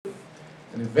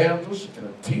an evangelist, and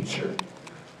a teacher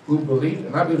who believes,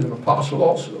 and I believe an apostle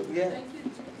also,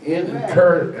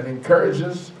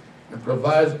 encourages and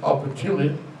provides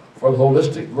opportunity for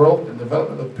holistic growth and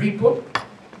development of people.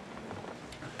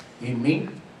 He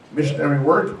meets missionary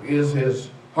work is his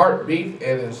heartbeat,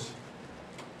 and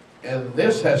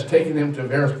this has taken him to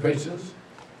various places.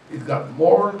 He's got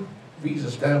more visa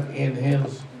stamp in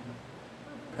his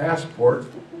passport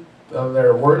than there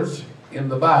are words in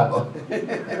the Bible.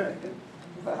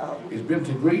 Wow. He's been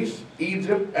to Greece,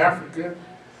 Egypt, Africa,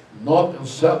 North and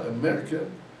South America,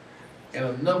 and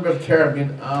a number of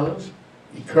Caribbean islands.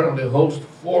 He currently hosts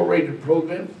 4 radio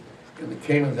programs in the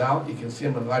Cayman Islands. You can see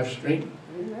him on live stream.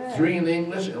 3 in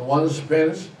English and 1 in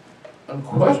Spanish.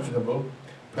 Unquestionable,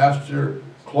 Pastor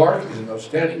Clark is an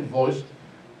outstanding voice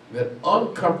that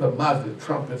uncompromisingly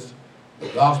trumpets the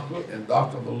gospel and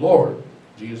doctrine of the Lord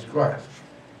Jesus Christ.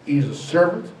 He is a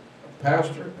servant, a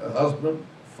pastor, a husband,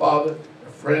 a father, a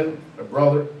friend, a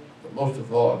brother, but most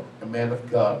of all, a man of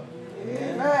God.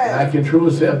 Amen. And I can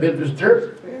truly say I've been to his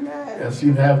church Amen. and seen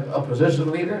him have a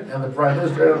position leader and the prime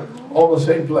minister all in the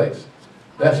same place.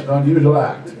 That's an unusual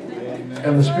act.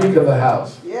 And the Speaker of the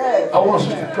House. Yes. I want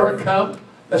Sister Kirk come.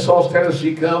 Let's all stand as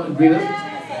she come and greet us.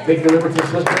 Take your liberty,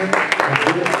 sister, and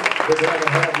greet us. We're glad to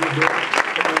have you here.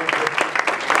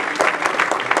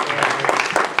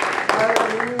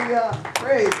 Hallelujah.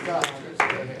 Praise God.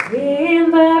 In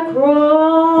the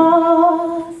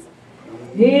cross,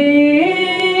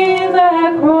 in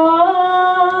the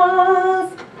cross,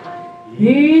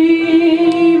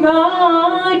 be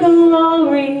my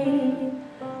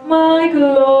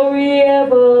glory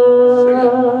ever,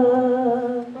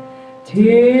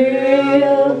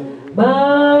 till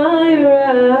my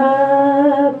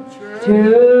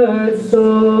raptured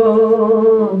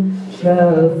soul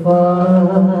shall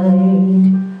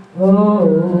find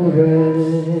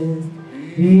rest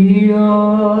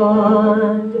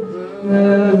beyond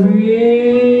the river.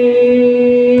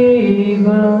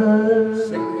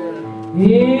 In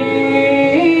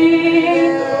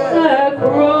the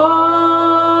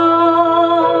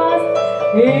cross,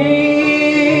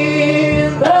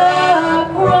 in the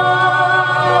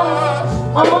cross,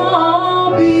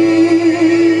 I'll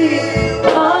be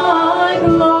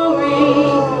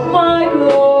my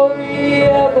glory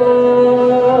ever.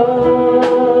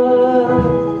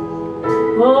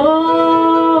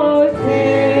 Oh,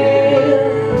 till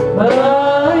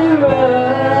my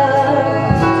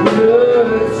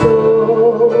raptured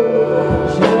soul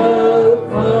shall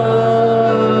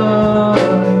find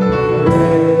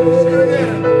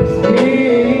rest beyond the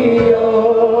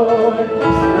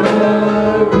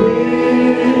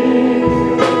river.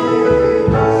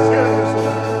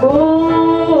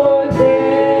 Oh,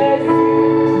 there's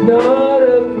not a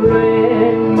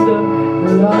friend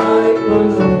like the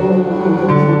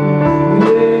Lord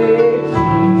with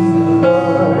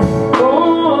Jesus.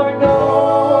 Oh, no,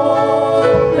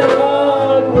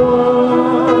 not one.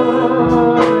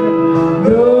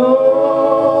 No,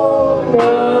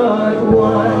 not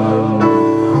one.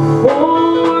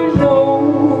 Oh, no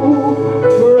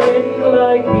friend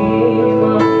like him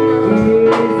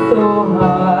is so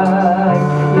high,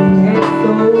 yet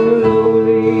so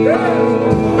lowly. No,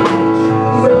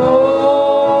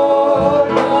 not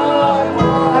one.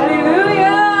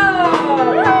 Hallelujah!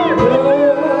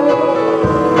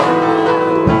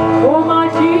 Oh, my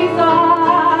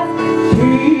Jesus,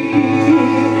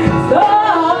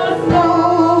 Jesus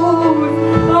knows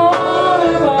all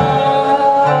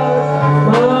about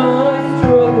my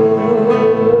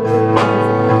struggles.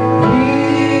 He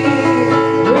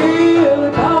will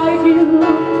guide you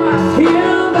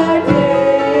till the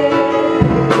day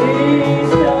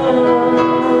is done.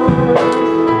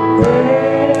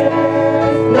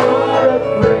 There's not a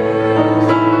friend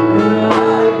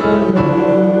like the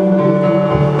Lord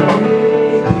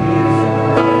with Jesus.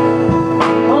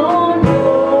 Oh, no,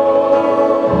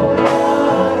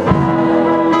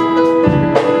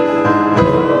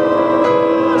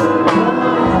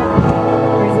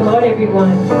 praise the Lord,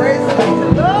 everyone. Praise the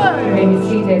Lord. You may be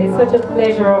seated. It's such a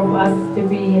pleasure of us to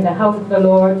be in the house of the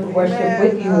Lord, to worship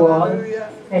with you all, Hallelujah.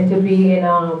 and to be in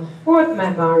Fort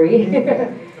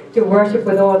McMurray, to worship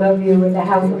with all of you in the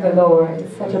house of the Lord.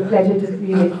 It's such a pleasure to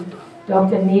be with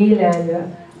Dr. Neil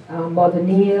and Mother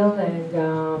Neil and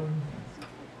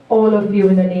all of you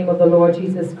in the name of the Lord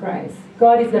Jesus Christ.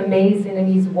 God is amazing and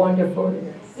He's wonderful.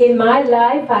 In my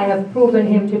life, I have proven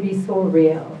Him to be so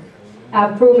real.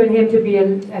 I've proven Him to be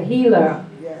a healer.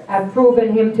 Yes. I've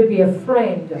proven Him to be a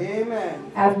friend.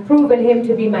 Amen. I've proven Him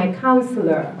to be my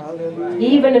counselor. Hallelujah.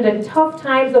 Even in the tough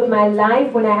times of my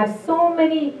life, when I have so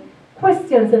many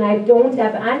questions and I don't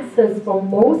have answers for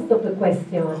most of the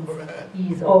questions,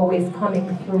 He's always coming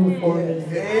through for me.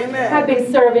 Amen. I've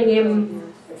been serving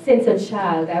Him since a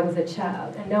child. I was a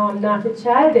child. And now I'm not a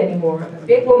child anymore. I'm a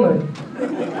big woman.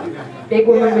 Big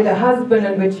woman with a husband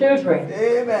and with children.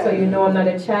 Amen. So you know I'm not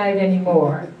a child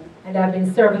anymore. And I've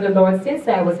been serving the Lord since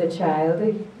I was a child,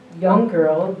 a young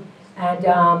girl. And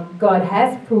God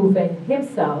has proven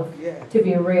Himself to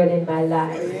be real in my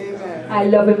life. Amen. I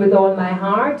love Him with all my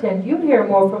heart, and you'll hear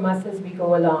more from us as we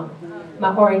go along.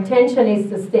 Our intention is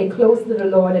to stay close to the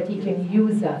Lord, that He can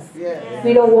use us. Yes.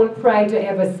 We don't want pride to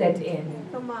ever set in,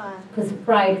 Come on. because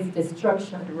pride is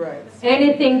destruction. Right.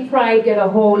 Anything pride get a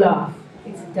hold of,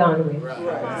 it's done with.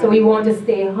 Right. So we want to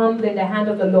stay humble in the hand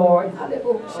of the Lord.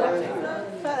 Hallelujah.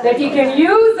 That He can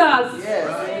use us.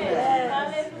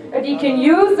 Yes. That He can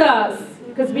use us,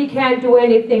 because we can't do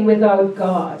anything without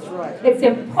God. Right. It's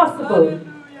impossible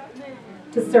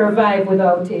to survive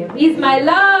without Him. He's my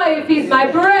life, He's my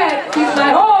breath, He's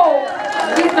my hope,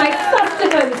 He's my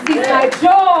sustenance, He's my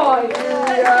joy.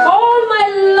 All my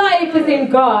life is in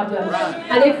God.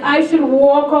 And if I should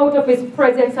walk out of His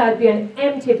presence, I'd be an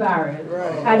empty barrel.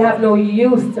 I'd have no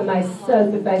use to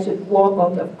myself if I should walk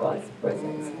out of God's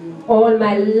presence. All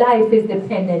my life is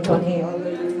dependent on Him.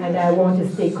 And I want to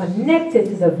stay connected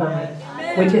to the vine,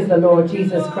 which is the Lord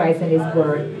Jesus Christ and His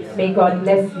Word. May God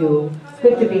bless you. It's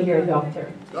good to be here, Doctor.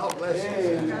 God bless you.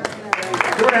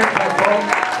 Good answer,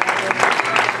 folks.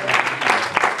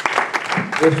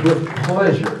 It's with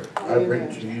pleasure I bring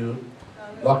to you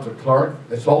Dr. Clark.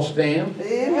 Let's all stand.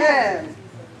 Amen.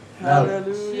 Now,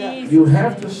 Hallelujah. you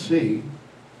have to see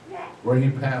where he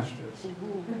pastors.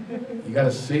 You got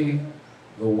to see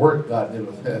the work God did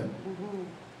with him.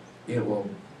 It will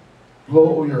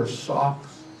blow your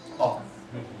socks off.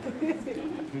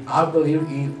 I believe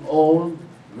he owned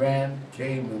Grand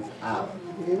Cayman Island.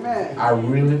 Amen. I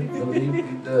really believe he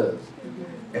does.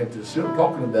 And to see what I'm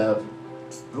talking about,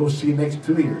 go see next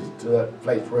 2 years to that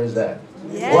place where he's at.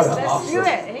 Yes, What an let's awesome do it.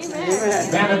 Amen.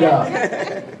 Amen. man of God.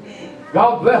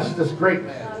 God bless this great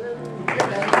man.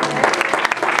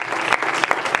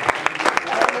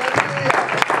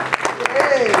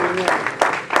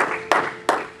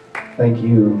 Thank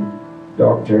you,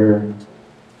 Dr.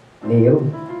 Neil.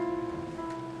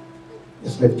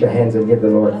 Just lift your hands and give the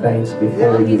Lord thanks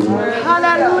before you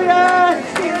Hallelujah.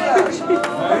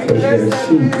 take your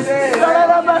seats.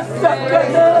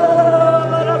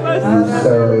 You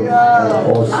serve an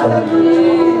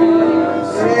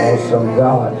awesome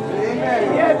God. He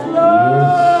is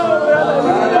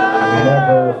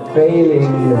never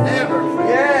failing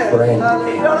friend.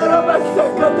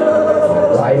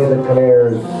 Writer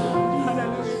declares,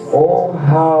 oh,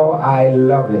 how I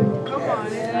love Him.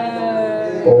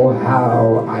 Oh,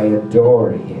 how I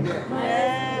adore Him.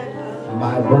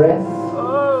 My breath,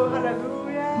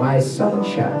 my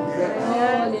sunshine,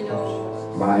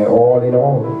 my all in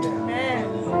all.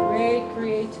 Great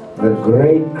Creator. The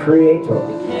great Creator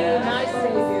My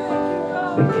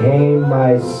Savior. became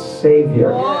my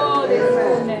Savior All His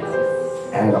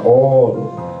fullness. and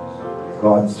all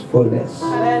God's fullness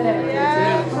dwelleth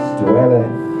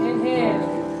In Him.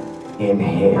 in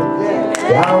Him.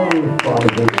 Down from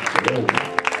His throne,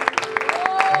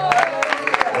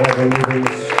 every living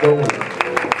stone,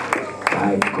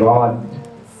 my God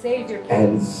Savior.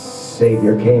 and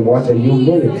Savior came. What a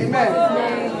humility.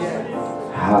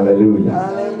 Hallelujah.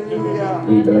 Hallelujah.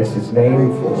 We bless His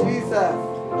name for Jesus.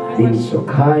 being so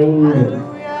kind,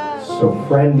 so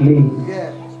friendly,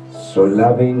 Yes. so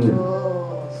loving,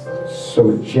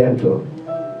 so gentle.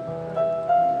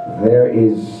 There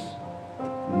is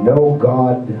no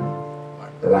God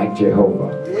like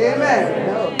Jehovah. Amen.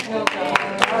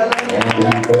 And we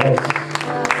bless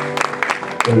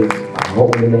His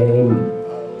holy name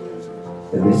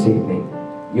this evening.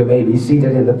 You may be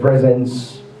seated in the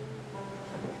presence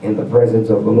of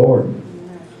the Lord.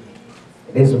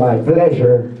 It is my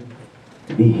pleasure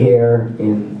to be here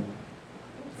in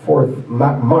Fort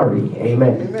McMurray.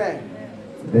 Amen. Amen.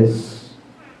 This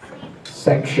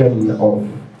section of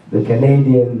the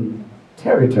Canadian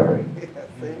territory. Yes.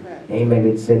 Amen. Amen.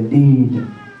 It's indeed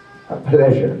a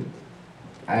pleasure.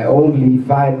 I only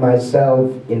find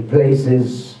myself in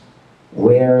places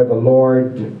where the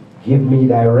Lord give me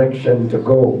direction to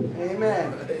go.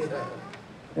 Amen.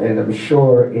 And I'm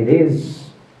sure it is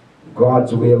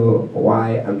God's will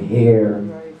why I'm here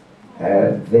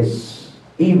this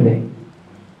evening.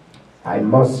 I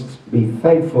must be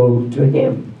thankful to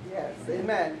Him. Yes.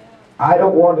 Amen. I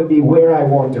don't want to be where I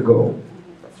want to go.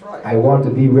 That's right. I want to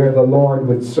be where the Lord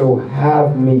would so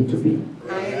have me to be.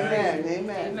 Amen.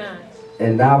 Amen.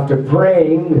 And after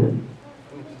praying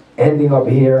ending up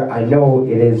here, I know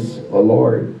it is the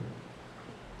Lord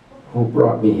who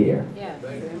brought me here.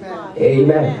 Amen.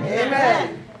 Amen.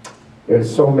 Amen.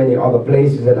 There's so many other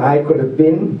places that I could have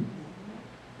been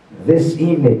this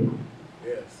evening,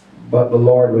 but the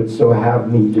Lord would so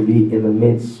have me to be in the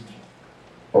midst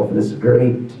of this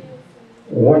great,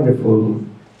 wonderful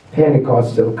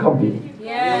Pentecostal company.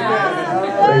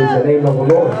 Praise the name of the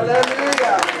Lord.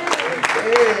 Hallelujah.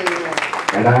 Amen.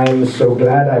 And I'm so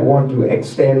glad. I want to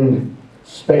extend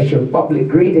special public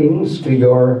greetings to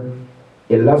your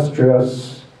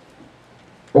illustrious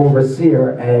overseer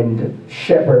and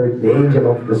shepherd, the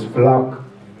angel of this flock,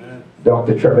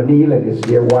 Dr. Trevor Neal and his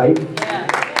dear wife.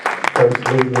 First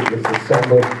lady is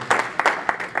assembled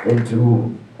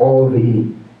into all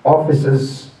the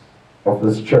offices of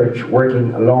this church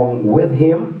working along with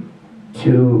him,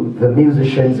 to the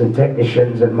musicians and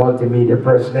technicians and multimedia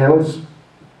personnels,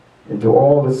 and to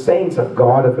all the saints of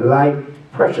God of like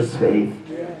precious faith.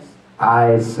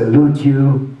 I salute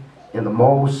you in the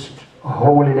most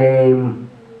holy name,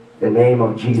 the name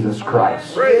of Jesus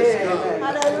Christ. Amen.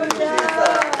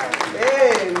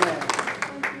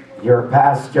 Amen. Your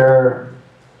pastor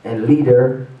and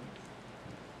leader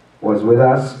was with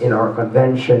us in our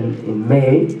convention in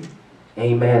May.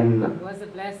 Amen. It was a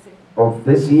blessing. Of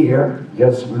this year,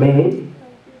 just May,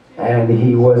 and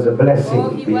he was a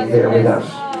blessing being there with us.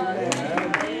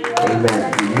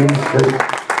 Amen. He ministered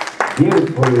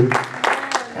beautifully,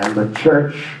 and the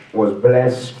church was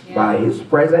blessed by his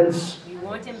presence We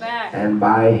want him back. and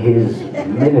by his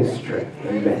ministry.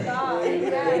 Amen.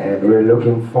 And we're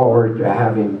looking forward to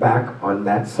having him back on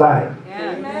that side.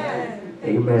 Yeah.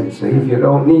 Amen. So if you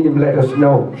don't need him, let us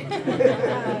know.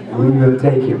 We will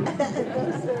take him.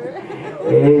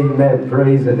 Amen.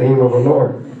 Praise the name of the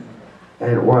Lord.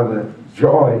 And what a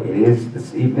joy it is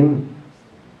this evening,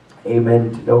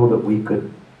 amen, to know that we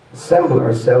could assemble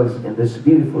ourselves in this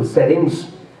beautiful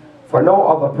settings for no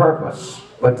other purpose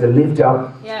but to lift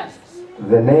up Yes.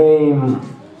 the name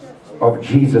of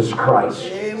Jesus Christ.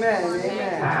 Amen.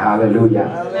 Amen. Hallelujah.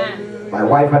 Hallelujah. My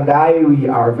wife and I, we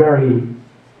are very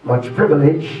much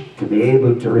privileged to be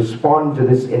able to respond to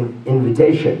this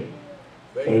invitation.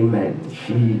 Amen.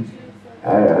 She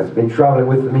has been traveling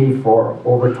with me for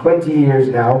over 20 years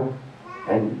now,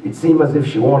 and it seems as if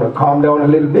she want to calm down a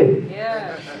little bit,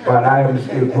 Yeah. but I am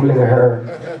still pulling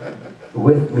her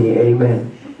with me.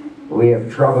 Amen. We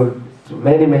have traveled to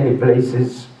many, many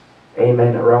places,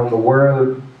 amen, around the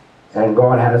world, and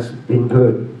God has been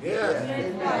good.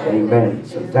 Amen.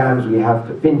 Sometimes we have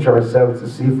to pinch ourselves to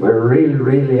see if we're really,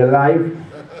 really alive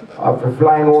after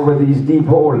flying over these deep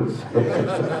holes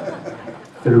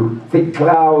through thick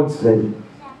clouds and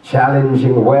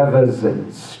challenging weathers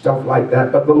and stuff like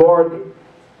that. But the Lord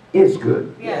is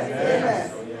good.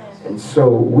 Yes. And so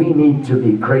we need to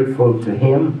be grateful to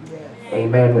Him.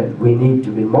 Amen. And we need to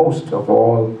be most of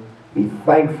all be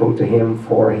thankful to Him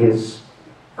for His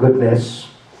goodness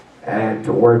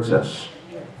towards us.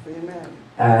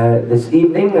 Amen. This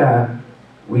evening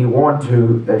we want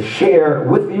to share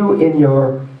with you in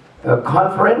your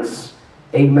conference,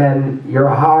 amen, your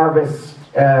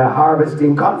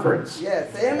harvesting conference.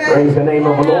 Yes. Amen. Praise the name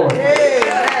of the Lord.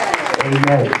 Amen.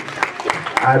 Amen.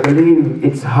 I believe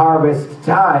it's harvest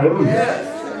time,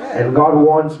 Yes. and God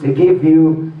wants to give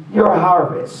you your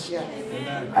harvest. Yes.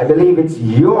 I believe it's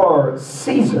your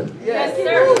season. Yes,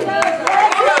 sir.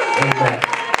 Amen.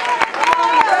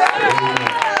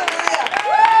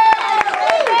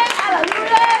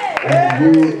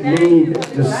 And you need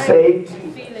to say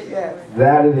Yes.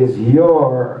 that it is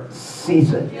your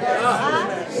season.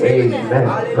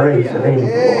 Amen. Praise the name of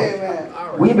the Lord. Amen.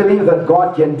 We believe that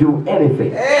God can do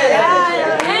anything. Anything.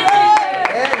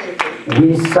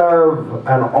 We serve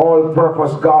an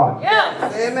all-purpose God.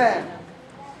 Yes. Amen.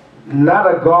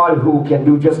 Not a God who can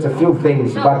do just a few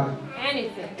things, but No.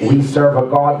 Anything. we serve a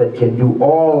God that can do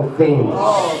all things.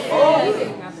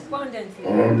 Anything. Abundantly.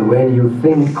 And when you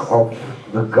think of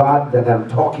the God that I'm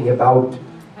talking about,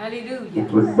 Hallelujah.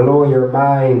 it would blow your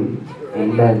mind,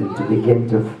 amen, to begin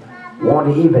to want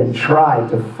to even try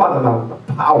to fathom out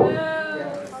the power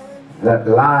that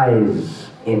lies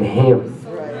in Him.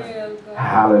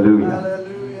 Hallelujah.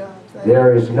 Hallelujah. Thank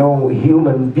There is no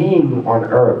human being on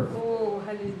earth Oh,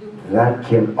 hallelujah. that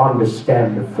can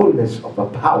understand the fullness of the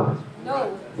power,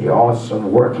 No. the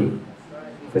awesome working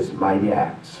of His mighty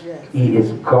acts. Yes. He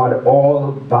is God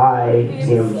all by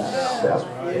Himself.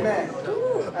 you. Amen.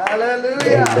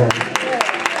 Hallelujah. Amen.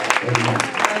 Amen.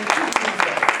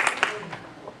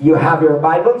 You have your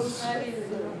Bibles?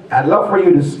 I'd love for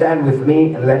you to stand with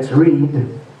me and let's read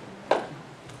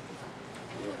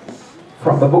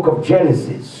from the book of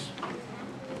Genesis.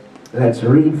 Let's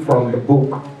read from the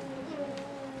book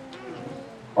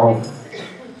of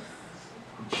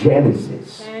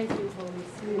Genesis. Thank you, Holy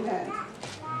Spirit.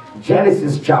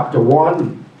 Genesis chapter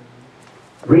 1,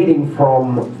 reading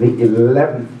from the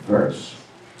 11th verse.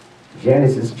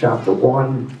 Genesis chapter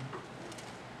 1,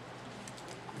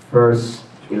 verse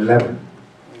 11.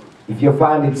 If you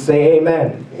find it, say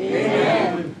amen.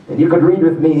 Amen. And you could read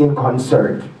with me in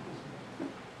concert.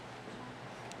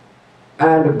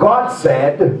 And God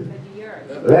said,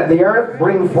 let the earth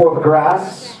bring forth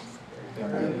grass,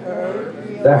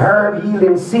 the herb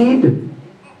yielding seed.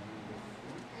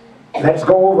 Let's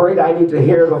go over it. I need to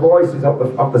hear the voices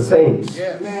of the saints.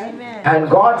 And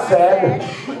God said,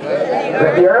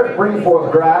 let the earth bring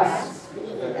forth grass,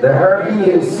 the herb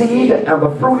yielding seed, and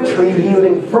the fruit tree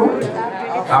yielding fruit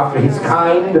after his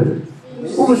kind,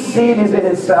 whose seed is in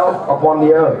itself upon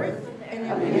the earth.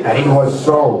 And it was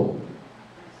so.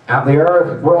 And the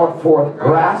earth brought forth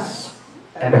grass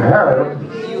and herb,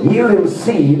 yielding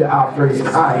seed after his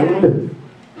kind,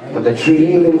 and the tree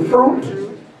yielding fruit,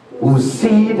 whose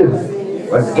seed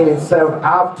was in itself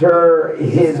after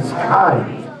his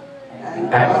kind.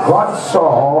 And God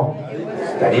saw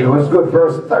that it was good.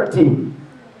 Verse 13.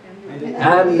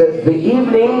 And the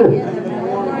evening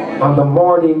and the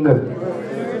morning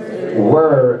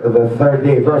were the third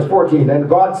day. Verse 14. And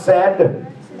God said,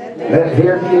 let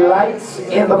there be lights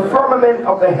in the firmament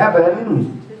of the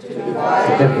heaven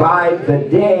to divide the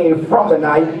day from the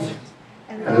night,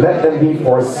 and let them be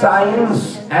for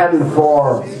signs and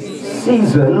for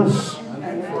seasons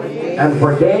and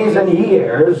for days and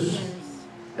years,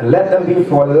 and let them be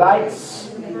for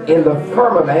lights in the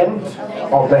firmament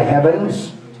of the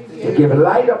heavens to give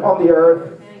light upon the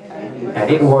earth. And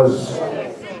it was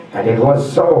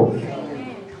so.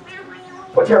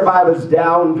 Put your Bibles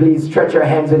down, please. Stretch your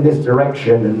hands in this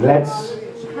direction, and let's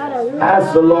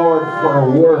ask the Lord for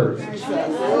a word.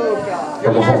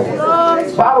 Come on.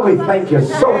 Father, we thank you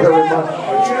so very much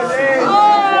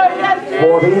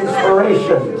for the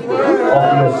inspiration of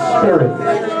your Spirit,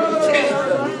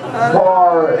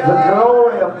 for the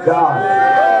glory of God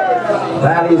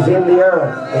that is in the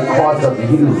earth because of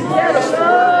you.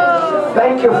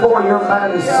 Thank you for your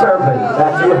manservant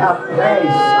that you have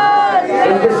placed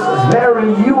in this very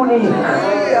unique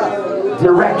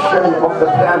direction of the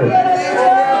planet,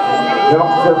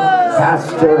 Dr.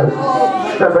 Pastor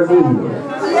Trevor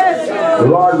Neal.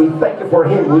 Lord, we thank you for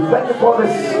him. We thank you for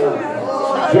this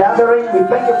gathering. We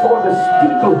thank you for this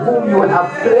people whom you have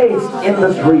placed in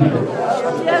this region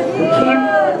to keep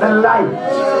the light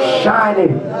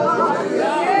shining.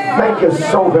 Thank you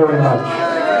so very much.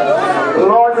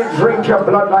 Lord, we drink your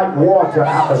blood like water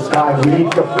out of the sky. We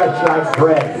eat your flesh like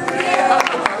bread.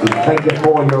 We thank you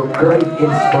for your great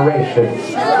inspiration.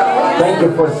 Thank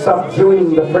you for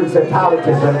subduing the principalities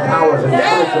and powers and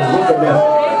spiritual wickedness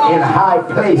in high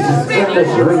places in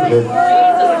this region.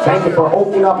 Thank you for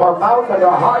opening up our mouth and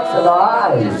our hearts and our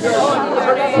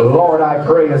eyes. Lord, I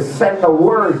pray you send the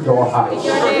word to our hearts.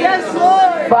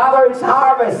 Father, it's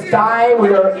harvest time.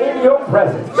 We are in your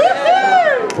presence.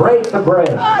 Break the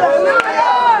bread.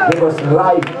 Give us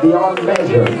life beyond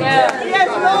measure.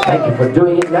 Thank you for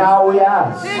doing it now, we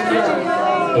ask.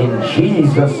 In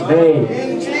Jesus' name.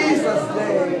 In Jesus'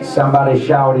 name. Somebody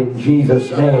shout, in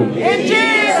Jesus' name. In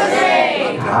Jesus'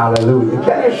 name. Hallelujah.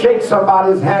 Can you shake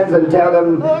somebody's hands and tell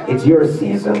them it's your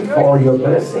season for your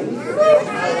blessing?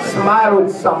 Smile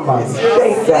with somebody.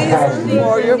 Shake their hand.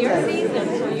 For your Your blessing. season,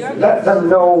 so your Let them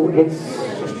know it's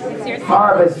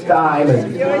harvest time.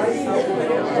 And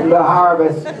in the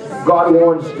harvest, God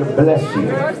wants to bless you.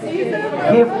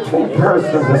 Give two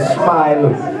persons a smile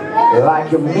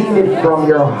like you mean it from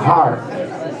your heart.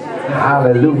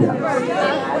 Hallelujah.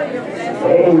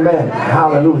 Amen.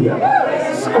 Hallelujah.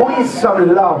 Squeeze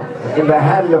some love in the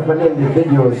hand of an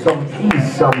individual. Some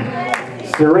peace, some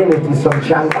serenity, some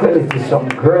tranquility, some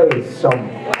grace, some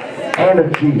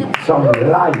energy, some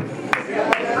life.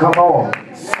 Come on.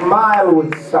 Smile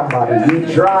with somebody.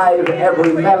 We drive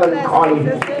every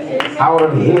melancholy out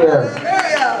of here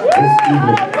this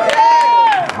evening.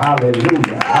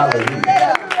 Hallelujah.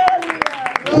 Hallelujah.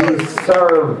 We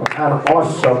serve an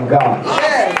awesome God.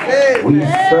 We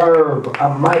serve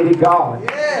a mighty God.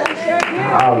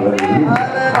 Hallelujah.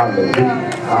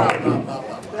 Hallelujah.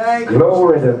 Hallelujah.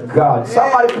 Glory to God.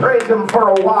 Somebody praise him for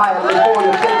a while before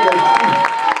you take your seat.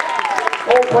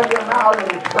 Open your mouth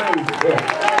and praise him.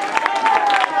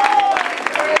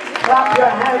 Clap your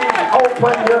hands,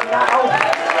 open your mouth.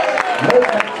 Make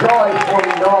a joyful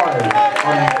noise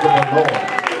unto the Lord.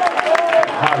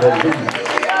 Hallelujah.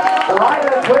 Right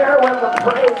and clear when the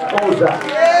praise goes up,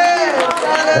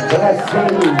 the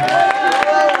blessing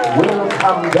will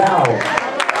come down.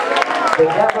 The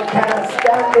devil cannot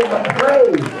stand in the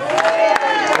praise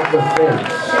the fence.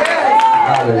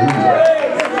 Hallelujah.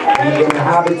 He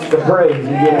inhabits the praise.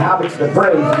 He inhabits the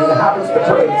praise. He inhabits the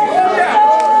praise.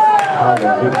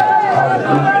 Hallelujah.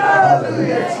 Hallelujah.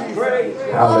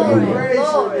 Hallelujah.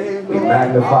 Hallelujah. We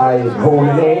magnify his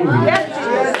holy name. We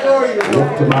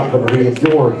lift him up and we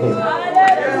adore him.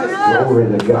 Glory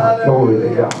to God. Glory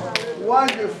to God.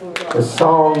 Wonderful God. The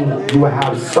song you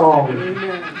have sung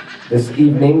this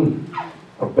evening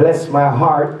blessed my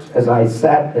heart as I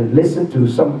sat and listened to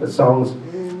some of the songs.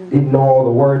 Didn't know all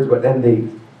the words, but then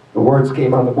the words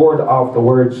came on the board of the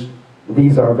words.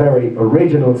 These are very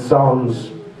original songs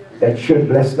that should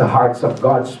bless the hearts of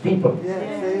God's people.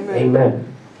 Yes, amen. Amen.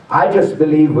 I just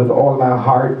believe with all my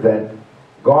heart that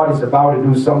God is about to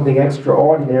do something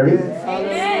extraordinary. Yes,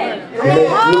 amen. You may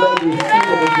be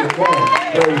seated if you can.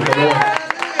 Praise the Lord.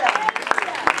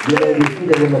 You may be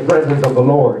seated in the presence of the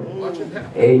Lord.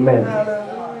 Amen.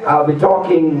 I'll be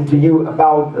talking to you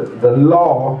about the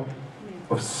law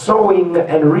of sowing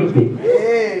and reaping.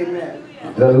 Amen.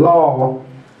 The law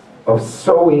of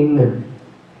sowing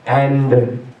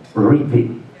and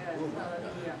reaping.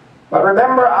 But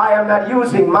remember, I am not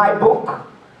using my book.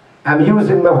 I'm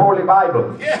using the Holy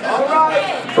Bible.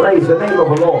 Praise the name of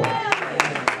the Lord.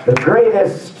 The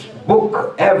greatest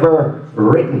book ever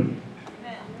written.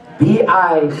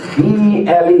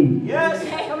 B-I-B-L-E.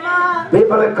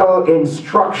 Biblical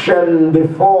instruction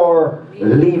before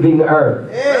leaving earth.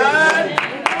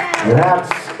 That's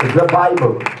the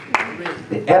Bible.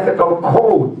 The ethical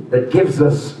code that gives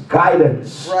us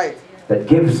guidance. Right. That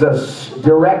gives us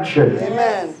direction.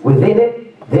 Amen. Within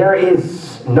it, there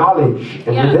is knowledge.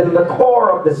 And within the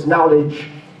core of this knowledge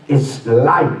is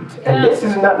light. And this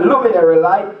is not luminary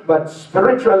light, but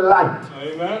spiritual light.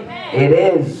 Amen. It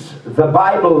is the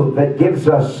Bible that gives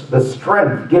us the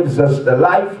strength, gives us the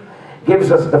life,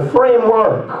 gives us the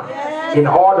framework in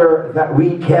order that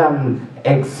we can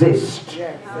exist.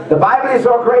 The Bible is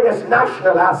our greatest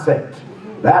national asset.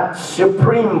 That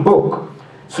supreme book,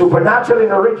 supernatural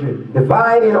in origin,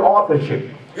 divine in authorship,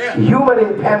 human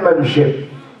in penmanship,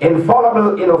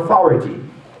 infallible in authority,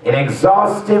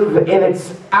 inexhaustive in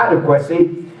its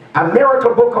adequacy, a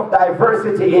miracle book of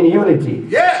diversity in unity,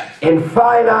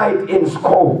 infinite in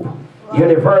scope,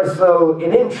 universal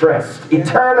in interest,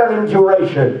 eternal in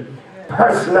duration,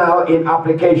 personal in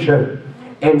application,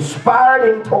 inspired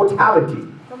in totality,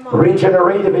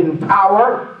 regenerative in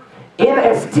power,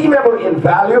 inestimable in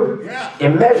value,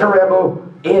 immeasurable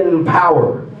in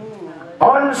power,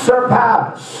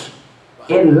 unsurpassed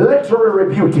in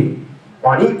literary beauty,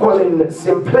 unequal in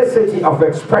simplicity of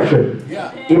expression,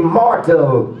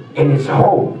 immortal in its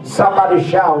hope. Somebody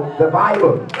shout, the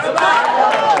Bible.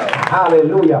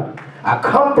 Hallelujah. A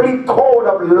complete code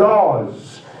of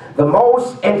laws, the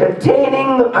most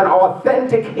entertaining and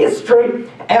authentic history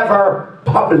ever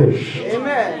published.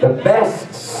 Amen. The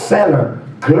best seller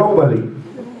globally.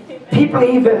 People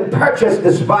even purchase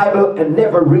this Bible and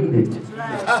never read it.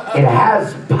 It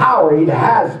has power, it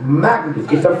has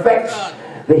magnet, it affects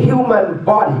the human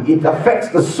body, it affects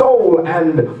the soul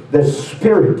and the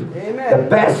spirit. Amen. The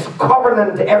best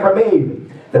covenant ever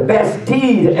made, the best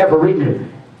deed ever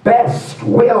written, best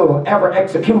will ever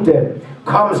executed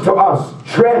comes to us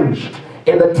drenched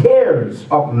in the tears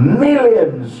of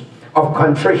millions of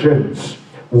contritions,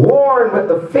 worn with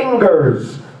the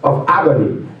fingers of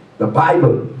agony. The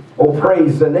Bible, oh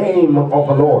praise the name of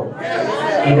the Lord.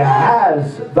 It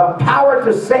has the power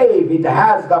to save, it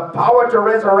has the power to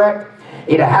resurrect,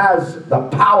 it has the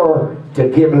power to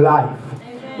give life.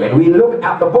 When we look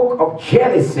at the book of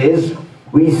Genesis,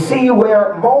 we see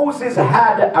where Moses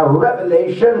had a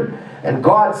revelation and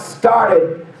God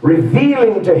started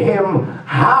revealing to him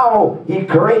how he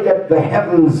created the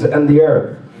heavens and the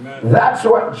earth. That's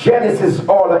what Genesis is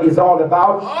all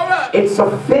about. It's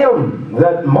a film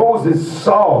that Moses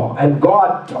saw, and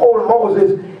God told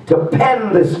Moses to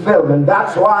pen this film, and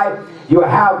that's why you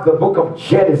have the book of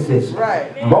Genesis.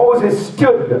 Right. Moses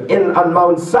stood on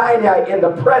Mount Sinai in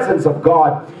the presence of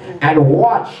God and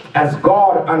watched as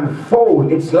God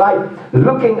unfold. It's like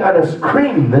looking at a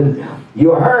screen, and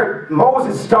you heard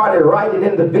Moses started writing,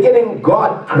 in the beginning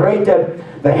God created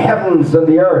the heavens and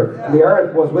the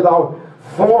earth was without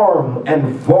form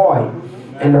and void.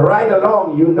 And right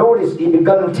along you notice he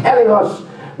began telling us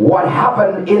what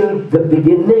happened in the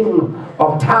beginning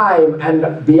of time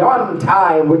and beyond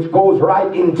time, which goes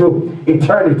right into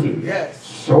eternity. Yes.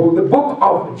 So the book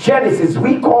of Genesis,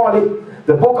 we call it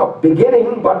the book of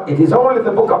beginning, but it is only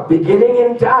the book of beginning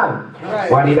in time. Right.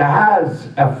 But it has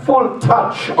a full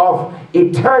touch of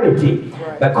eternity,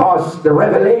 because the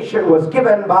revelation was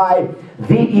given by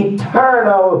the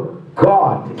eternal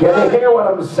God. Can you hear what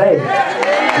I'm saying?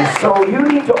 And so you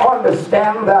need to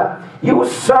understand that you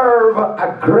serve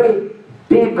a great,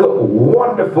 big,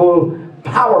 wonderful,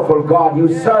 powerful God. You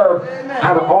serve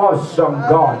an awesome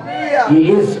God.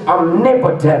 He is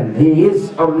omnipotent. He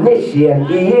is omniscient.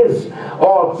 He is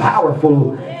all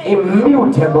powerful,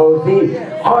 immutable, the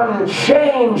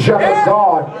unchangeable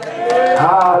God.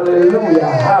 Hallelujah,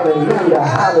 hallelujah,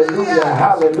 hallelujah,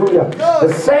 hallelujah.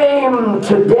 The same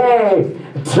today,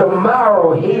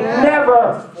 tomorrow. He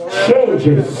never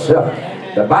changes.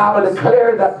 The Bible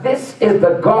declares that this is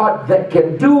the God that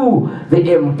can do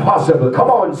the impossible. Come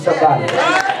on, somebody.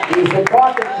 He's the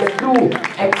God that can do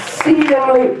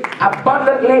exceedingly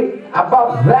abundantly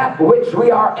above that which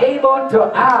we are able to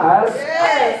ask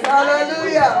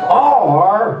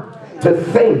or to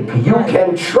think. You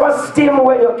can trust him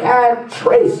when you can't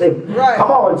trace him.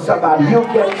 Come on, somebody. You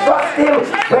can trust him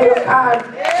when you can't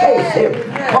chase him.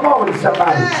 Come on,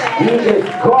 somebody. He is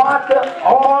God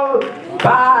all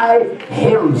by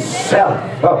himself.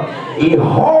 He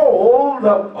holds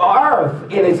the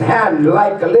earth in his hand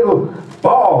like a little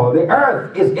ball. The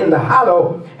earth is in the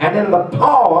hollow and in the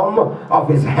palm of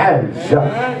his hands.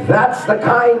 That's the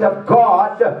kind of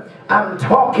God I'm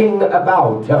talking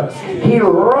about. He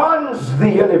runs the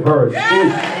universe.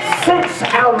 He sits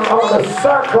out on the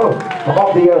circle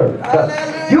of the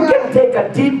earth. You can take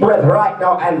a deep breath right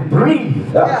now and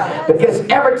breathe, because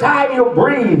every time you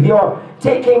breathe, you're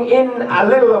taking in a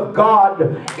little of God,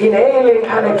 inhaling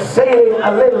and exhaling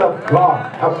a little of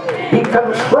God. He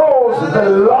controls the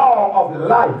law of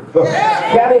life.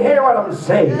 Can you hear what I'm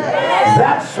saying?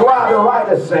 That's why the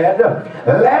writer said,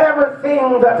 let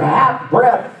everything that hath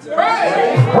breath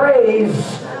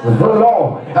praise the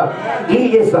Lord.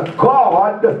 He is a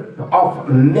God of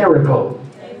miracle.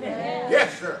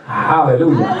 Yes, sir.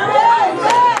 Hallelujah.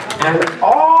 And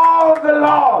all the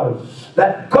laws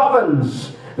that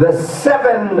governs the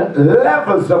 7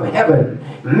 levels of heaven,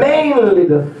 mainly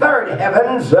the third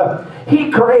heavens, he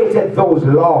created those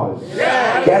laws.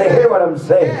 Can you hear what I'm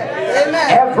saying?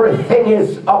 Everything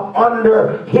is up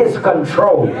under his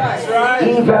control.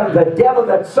 Even the devil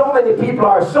that so many people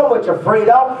are so much afraid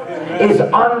of is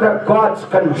under God's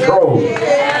control.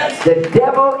 The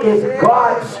devil is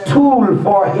God's tool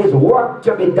for his work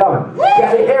to be done.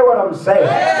 Can you hear what I'm saying?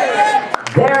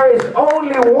 There is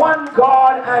only one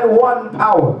God and one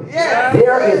power.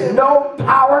 There is no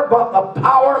power but the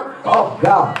power of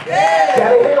God.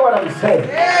 Can you hear what I'm saying?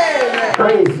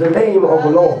 Praise the name of the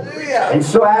Lord. And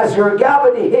so as you're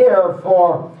gathered here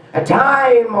for a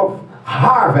time of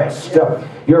harvest,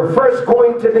 you're first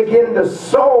going to begin to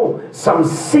sow some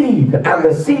seed. And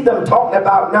the seed I'm talking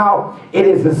about now, it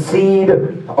is the seed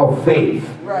of faith.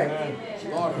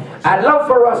 I'd love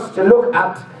for us to look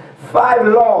at 5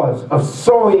 laws of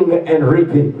sowing and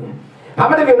reaping. How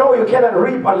many of you know you cannot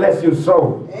reap unless you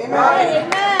sow? Amen.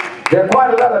 There are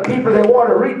quite a lot of people, they want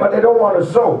to reap, but they don't want to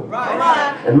sow.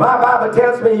 And my Bible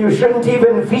tells me you shouldn't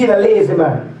even feed a lazy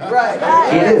man.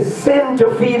 It is sin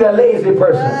to feed a lazy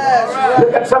person.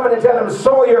 Look at somebody and tell them,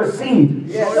 sow your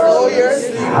seed. Sow your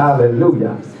seed.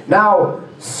 Hallelujah. Now,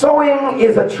 sowing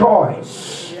is a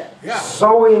choice.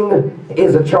 Sowing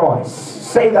is a choice.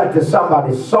 Say that to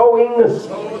somebody. Sowing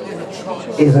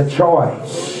is a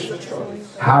choice.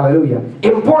 Hallelujah.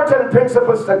 Important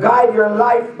principles to guide your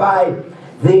life by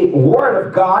the Word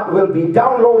of God will be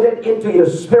downloaded into your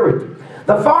spirit.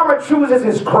 The farmer chooses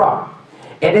his crop.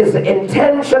 It is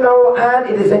intentional, and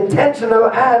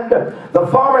the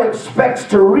farmer expects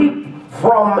to reap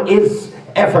from his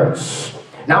efforts.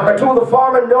 Number 2, the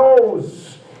farmer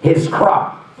knows his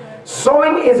crop.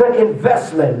 Sowing is an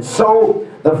investment, so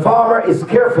the farmer is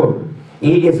careful.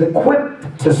 He is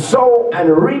equipped to sow and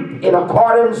reap in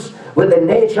accordance with the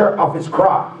nature of his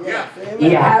crop. He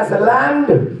has the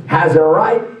land, has the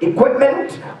right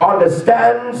equipment,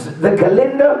 understands the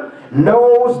calendar,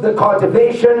 knows the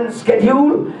cultivation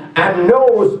schedule, and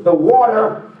knows the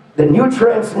water, the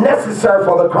nutrients necessary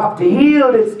for the crop to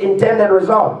yield its intended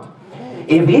result.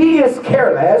 If he is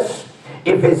careless,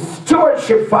 if his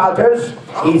stewardship falters,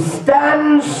 he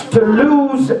stands to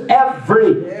lose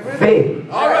everything.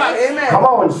 Amen. Come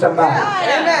on, somebody.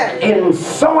 Amen. In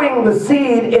sowing the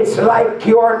seed, it's like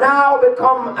you are now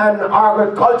become an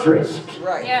agriculturist.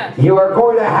 You are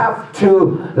going to have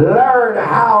to learn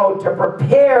how to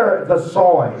prepare the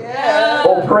soil.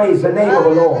 Oh, praise the name of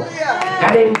the Lord.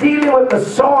 And in dealing with the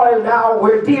soil now,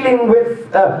 we're dealing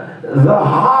with the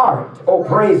heart. Oh,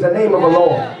 praise the name of the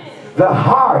Lord. The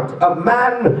heart of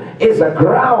man is a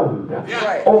ground.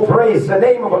 Oh, praise the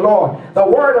name of the Lord. The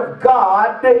Word of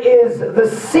God is the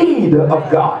seed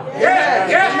of God.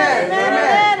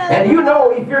 And you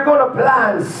know, if you're going to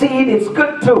plant seed, it's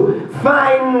good to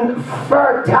find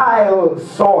fertile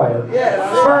soil,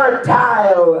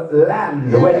 fertile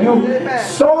land. When you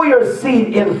sow your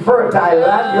seed in fertile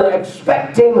land, you're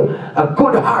expecting a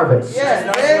good harvest.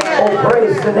 Oh,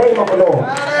 praise the name of the Lord.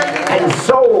 And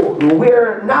so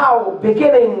we're now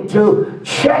beginning to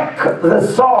check the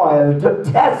soil, to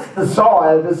test the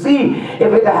soil, to see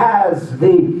if it has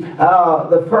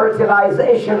the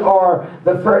fertilization or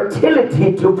the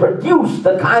fertility to produce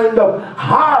the kind of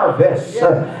harvest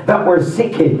that we're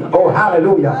seeking. Oh,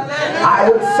 hallelujah. I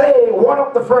would say one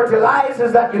of the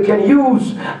fertilizers that you can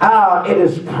use, it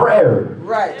is prayer.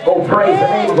 Oh, praise the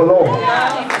name of the Lord.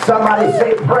 Somebody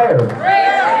say prayer.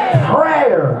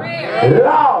 Prayer.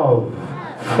 Love.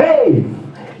 Faith.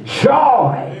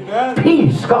 Joy.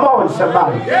 Peace. Come on,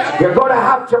 somebody. You're going to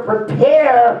have to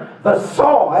prepare the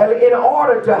soil in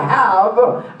order to have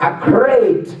a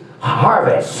great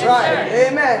harvest.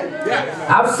 Amen.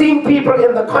 I've seen people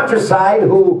in the countryside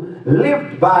who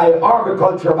lived by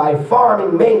agriculture, by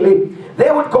farming mainly.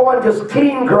 They would go and just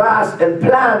clean grass and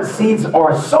plant seeds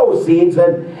or sow seeds,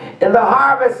 and in the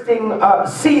harvesting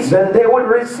season they would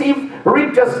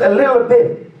reap just a little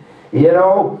bit. You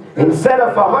know, instead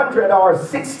of 100 or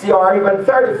 60 or even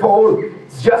 30-fold,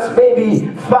 it's just maybe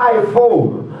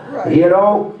 5-fold. You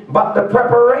know, but the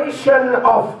preparation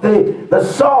of the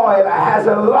soil has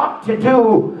a lot to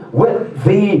do with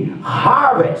the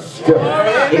harvest.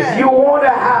 If you want to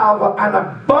have an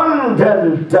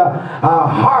abundant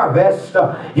harvest,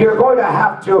 you're going to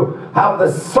have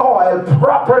the soil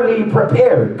properly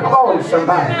prepared. Come on,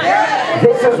 somebody.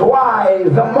 This is why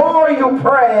the more you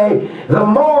pray, the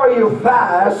more you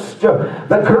fast,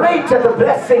 the greater the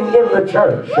blessing in the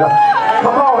church.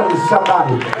 Come on,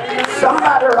 somebody.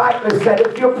 Somebody rightly said,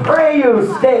 if you pray,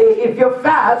 you stay. If you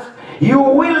fast, you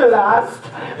will last.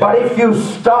 But if you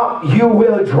stop, you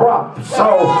will drop.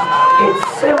 So it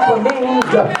simply means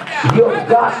you've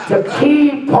got to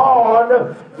keep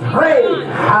on praying.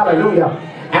 Hallelujah.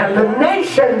 And the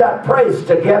nation that prays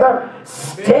together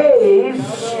stays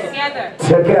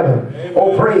together.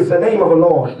 Oh, praise the name of the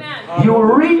Lord. Amen. You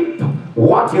reap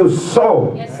what you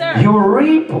sow. Yes, sir. You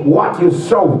reap what you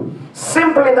sow.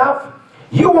 Simple enough.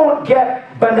 You won't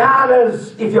get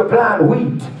bananas if you plant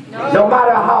wheat. No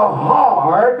matter how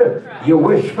hard you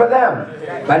wish for them.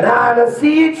 Banana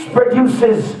seeds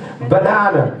produces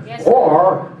banana.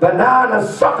 Or banana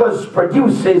suckers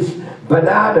produces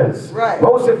bananas.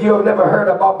 Most of you have never heard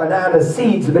about banana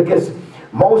seeds because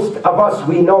most of us,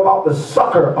 we know about the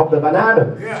sucker of the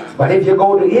banana. But if you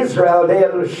go to Israel,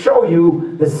 they'll show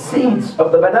you the seeds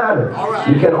of the banana.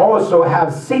 You can also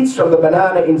have seeds from the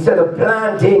banana instead of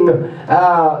planting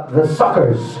the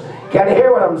suckers. Can you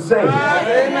hear what I'm saying?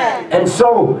 And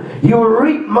so you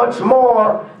reap much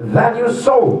more than you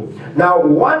sow. Now,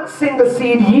 one single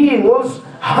seed yields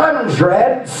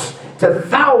hundreds to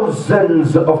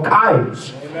thousands of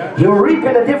kinds. You reap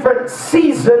in a different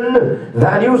season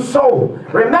than you sow.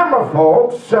 Remember,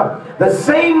 folks, the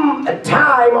same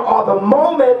time or the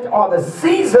moment or the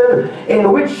season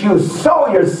in which you sow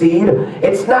your seed,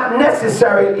 it's not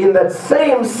necessary in that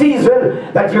same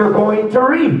season that you're going to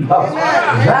reap.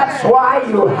 That's why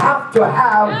you have to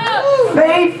have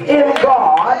faith in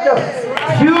God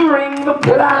during the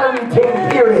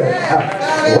planting period.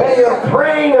 When you're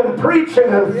praying and preaching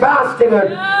and fasting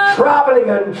and traveling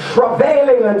and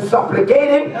travailing and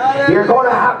supplicating, you're going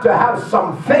to have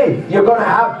some faith. You're going to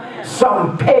have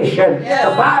some patience.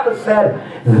 The Bible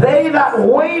said, they that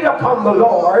wait upon the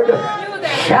Lord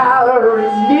shall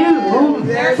renew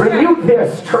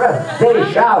their strength.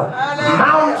 They shall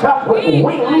mount up with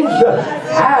wings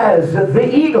as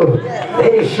the eagle.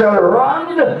 They shall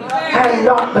run and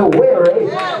not be weary.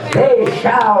 They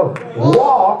shall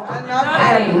walk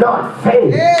and not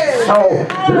faint. So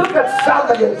look at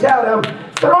somebody and tell them,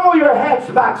 throw your heads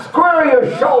back, square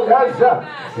your shoulders,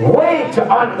 wait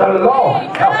on the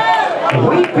Lord.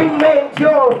 Weeping may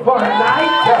endure for a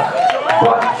night,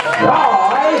 but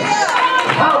joy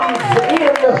comes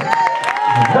in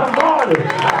the morning.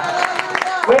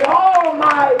 With all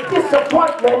my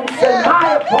disappointments and my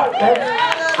appointments,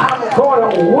 I'm going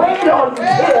to wait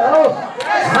until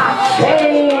my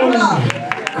change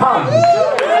comes.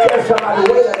 Tell somebody,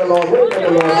 wait on the Lord, wait on the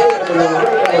Lord, wait on the Lord,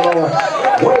 wait on the Lord,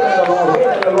 wait on the Lord, wait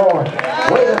on the Lord.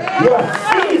 Your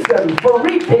season for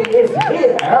reaping is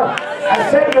here. I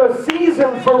said your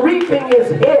season for reaping is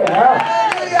here.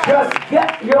 Just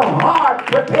get your heart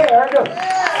prepared.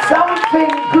 Something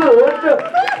good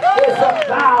is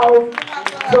about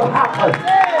to happen.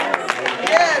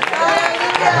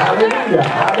 Hallelujah,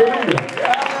 hallelujah,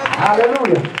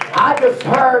 Hallelujah. I just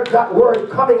heard that word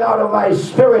coming out of my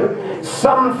spirit.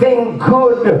 Something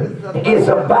good is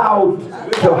about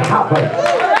to happen.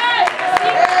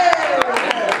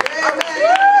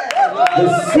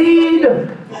 The seed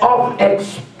of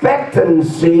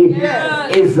expectancy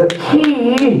is the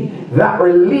key that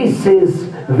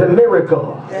releases the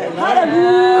miracle.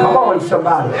 Come on,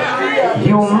 somebody.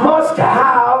 You must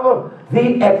have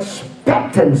the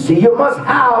expectancy. You must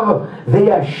have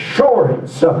the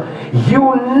assurance.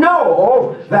 You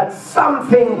know that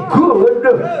something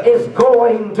good is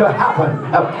going to happen.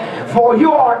 For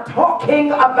you are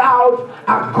talking about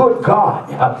a good God.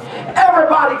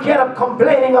 Everybody get up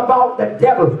complaining about the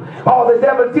devil. Oh, the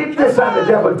devil did this and the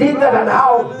devil did that and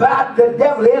how bad the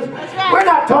devil is. We're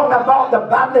not talking about the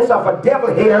badness of a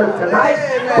devil here tonight.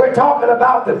 We're talking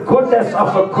about the goodness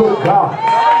of a good God.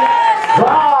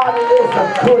 God is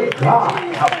a good God.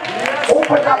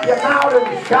 Open up your mouth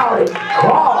and shout it.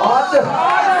 God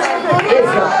is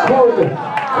a good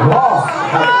God.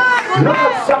 Look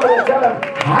at somebody and tell them,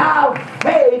 have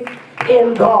faith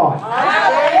in God.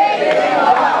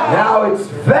 Now it's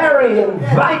very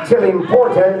vitally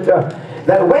important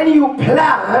that when you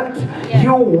plant,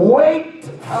 you wait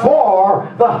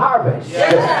for the harvest.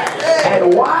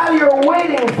 And while you're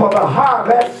waiting for the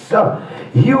harvest,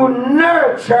 you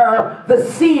nurture the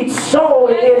seed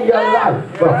sown in your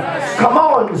life. Come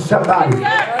on, somebody.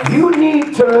 You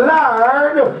need to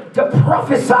learn to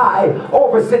prophesy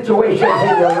over situations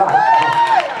in your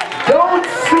life. Don't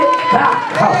sit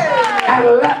back and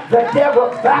let the devil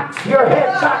back your head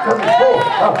back and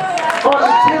forth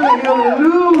until you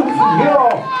lose your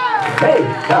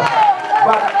faith.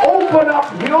 But open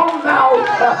up your mouth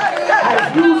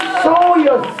as you sow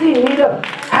your seed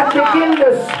and begin to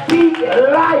speak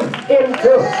life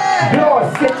into your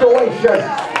situation.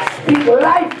 Speak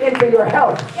life into your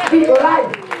health. Speak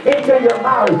life into your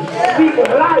marriage. Speak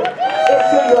life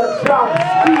into your job.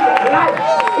 Speak life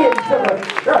into the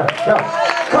church.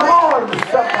 Come on,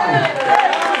 somebody.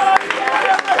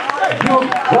 You've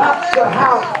got to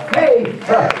have faith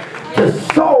to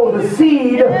sow the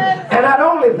seed, and not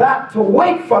only that, to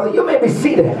wait for it. You may be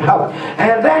seated.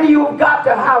 And then you've got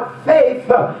to have faith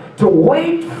to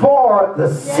wait for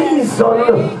the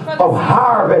season of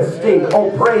harvesting.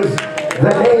 Oh, praise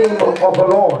the name of the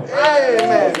Lord.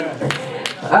 Amen.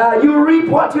 You reap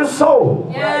what you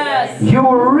sow. Yes.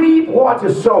 You reap what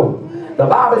you sow. The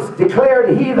Bible is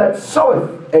declared, he that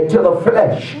soweth into the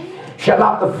flesh shall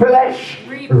not the flesh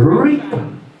reap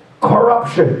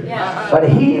corruption. Yeah. But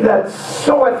he that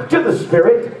soweth to the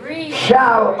Spirit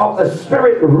shall of the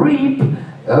Spirit reap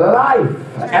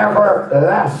life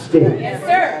everlasting. Yes,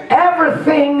 sir.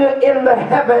 Everything in the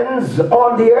heavens,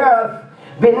 on the earth,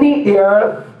 beneath the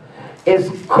earth,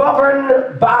 is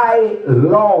governed by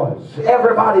laws.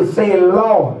 Everybody say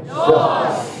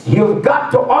laws. You've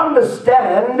got to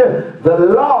understand the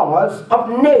laws of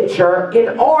nature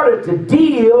in order to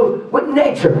deal with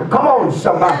nature. Come on,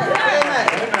 somebody.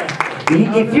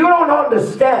 If you don't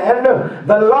understand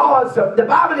the laws of the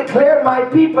Bible, declared my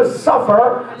people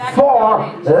suffer for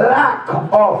lack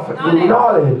of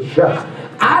knowledge.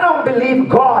 I don't believe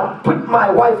God put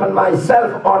my wife and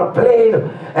myself on a plane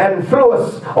and flew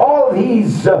us all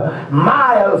these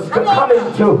miles to come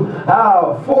into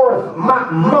Fort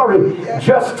McMurray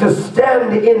just to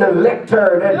stand in a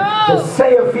lectern and to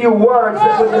say a few words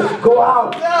that would just go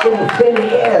out in thin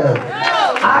air.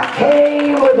 I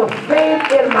came with a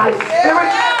faith in my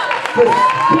spirit to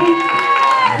speak,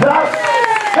 thus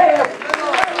saith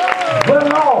the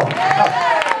Lord.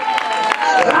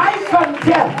 Life and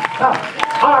death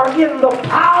are in the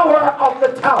power of the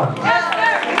tongue.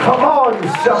 Come on,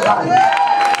 somebody.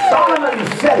 Solomon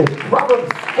said it,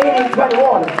 Proverbs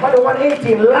 18:21,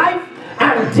 21:18, life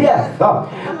and death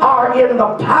are in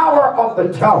the power of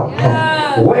the tongue.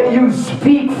 When you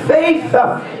speak faith,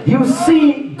 you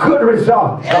see good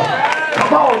results.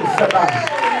 Come on, somebody.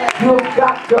 You've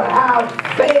got to have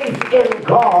faith in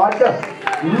God,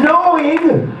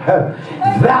 knowing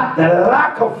that the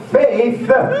lack of faith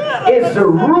is the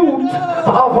root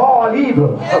of all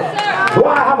evil. Do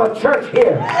I have a church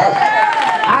here?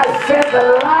 I said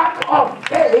the lack of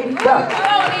faith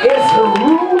is the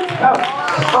root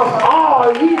of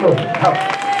all evil.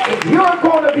 If you're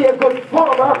going to be a good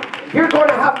farmer, you're going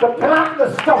to have to plant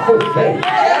the stuff with faith.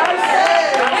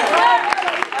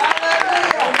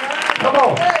 Come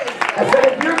on. I said,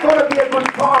 if you're going to be a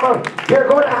good farmer, you're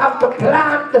going to have to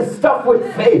plant the stuff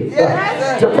with faith.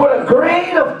 Yes. To put a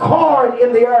grain of corn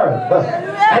in the earth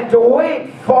and to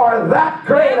wait for that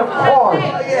grain of corn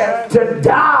to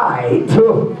die,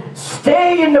 to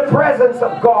stay in the presence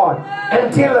of God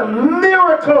until a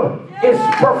miracle is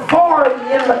performed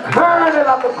in the kernel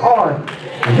of the corn.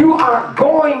 You are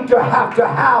going to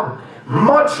have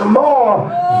much more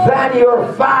than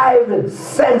your five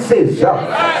senses.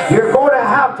 You're going to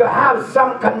have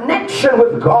some connection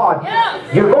with God.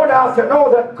 You're going to have to know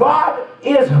that God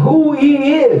is who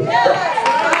He is.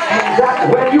 And that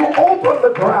when you open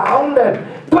the ground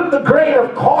and put the grain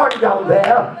of corn down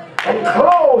there and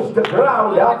close the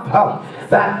ground up,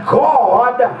 that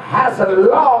God has a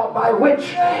law by which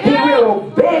He will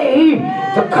obey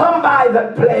to come by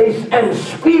that place and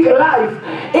speak life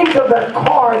into that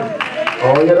corn.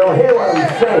 Oh, you don't hear what I'm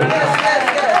saying.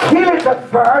 Kill it at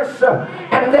first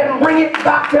and then bring it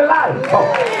back to life.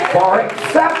 For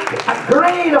except a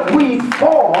grain of wheat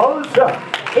falls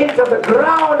into the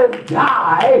ground and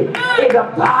die, it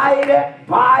abideth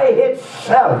by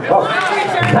itself.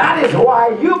 That is why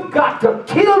you've got to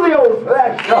kill the old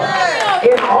flesh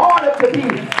in order to be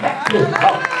effective.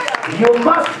 You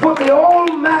must put the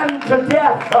old man to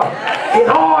death in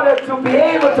order to be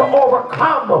able to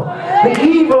overcome the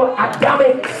evil,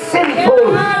 Adamic,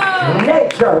 sinful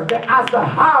nature, the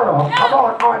Azahara, come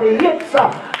on, or the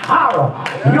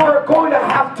Yitzhahara. You're going to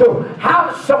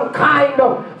have some kind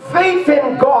of faith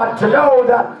in God to know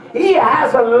that He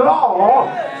has a law,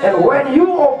 and when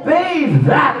you obey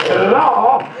that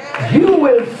law, you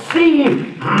will see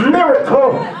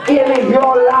miracle in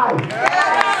your life.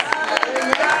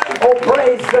 Oh,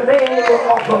 praise the name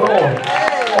of the Lord.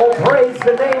 Oh, praise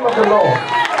the name of the Lord.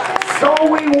 So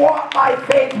we walk by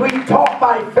faith, we talk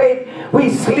by faith, we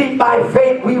sleep by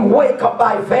faith, we wake up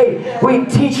by faith, we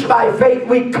teach by faith,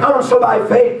 we counsel by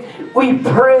faith, we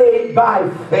pray by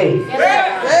faith.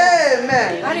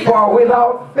 Amen. For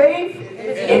without faith,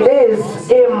 it is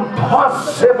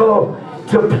impossible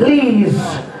to please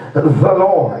the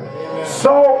Lord.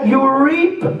 So you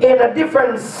reap in a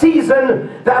different season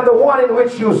than the one in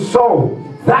which you sow.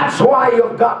 That's why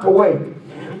you've got to wait.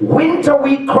 Winter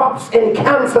wheat crops in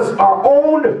Kansas are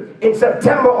owned in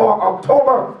September or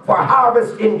October for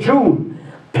harvest in June.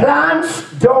 Plants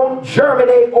don't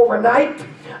germinate overnight,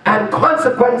 and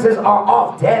consequences are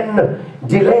often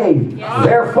delayed.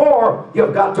 Therefore,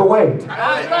 you've got to wait.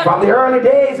 From the early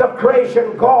days of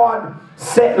creation, God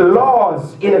set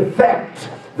laws in effect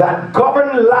that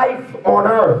govern life on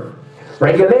earth,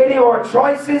 regulating our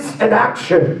choices and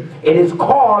action. It is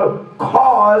called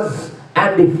cause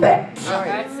and effect.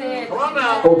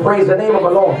 Oh, praise the name of the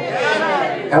Lord.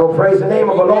 Oh, praise the name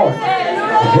of the Lord.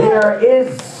 There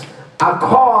is a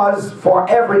cause for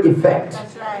every effect.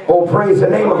 Oh, praise the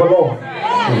name of the Lord.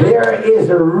 There is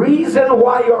a reason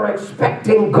why you're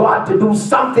expecting God to do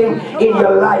something in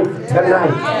your life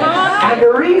tonight. And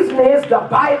the reason is the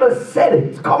Bible said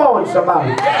it. Come on,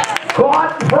 somebody.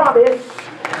 God promised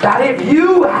that if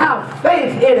you have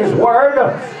faith in His Word,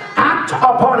 act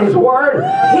upon His Word,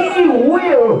 He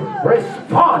will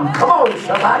respond. Come on,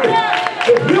 somebody.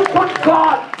 If you put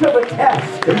God to the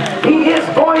test, He is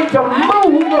going to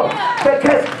move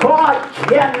because God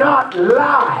cannot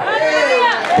lie.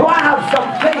 Do I have some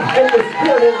faith in the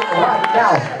Spirit right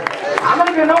now? How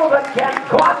many of you know that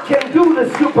God can do the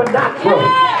supernatural?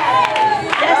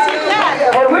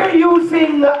 And we're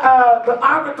using the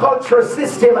agricultural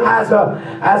system as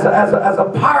a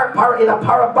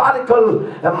parabolical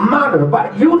manner,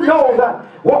 but you know that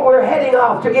what we're heading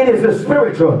off to, it is the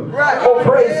spiritual. Right. Oh,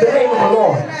 praise the name of the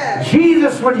Lord. Amen.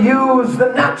 Jesus would use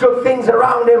the natural things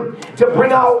around Him to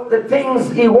bring out the things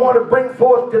He wanted to bring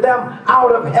forth to them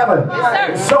out of heaven.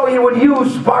 And so He would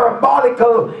use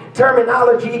parabolical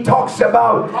terminology. He talks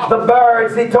about the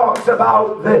birds, He talks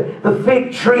about the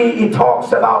fig tree, He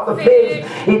talks about the figs,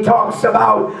 He talks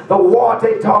about the water,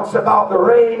 He talks about the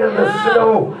rain and the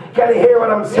snow. Can you hear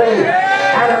what I'm saying?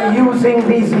 And I'm using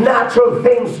these natural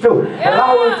things to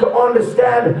allow you to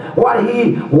understand what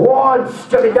He wants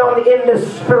to be done in the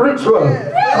spiritual.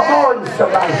 Come on,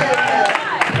 somebody.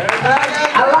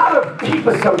 A lot of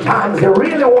people sometimes, they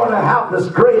really want to have this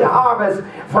great harvest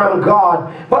from God,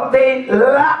 but they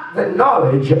lack the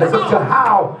knowledge as to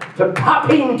how to tap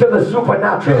into the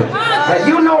supernatural. And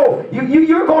you know,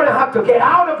 you're going to have to get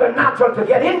out of the natural to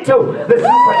get into the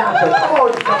supernatural. Come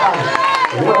on, somebody.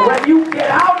 When you get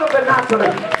out of the natural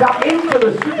and tap into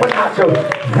the supernatural,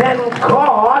 then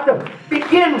God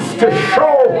begins to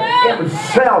show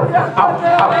Himself.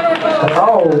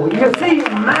 Oh, you see,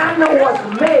 man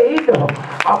was made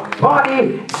of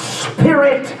body,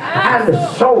 spirit, and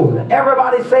soul.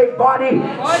 Everybody say body,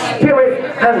 spirit,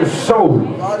 and soul.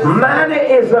 Man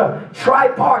is a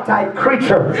tripartite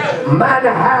creature. Man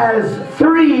has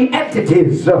three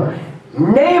entities,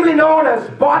 namely known as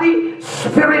body,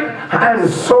 spirit, and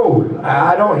soul.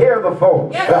 I don't hear the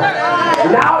folks.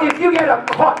 Now, if you get a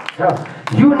cut,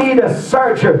 you need a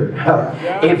surgeon.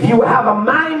 If you have a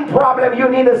mind problem, you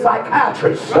need a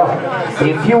psychiatrist.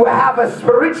 If you have a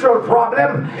spiritual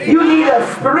problem, you need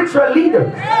a spiritual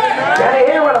leader. Can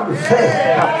you hear what I'm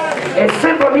saying? It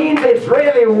simply means it's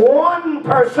really one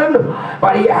person,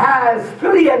 but he has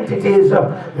three entities,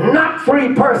 not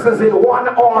three persons in one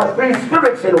or three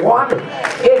spirits in one.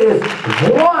 It is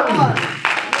one.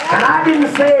 And I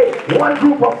didn't say one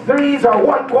group of threes or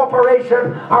one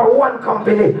corporation or one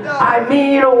company. I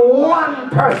mean one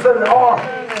person. Or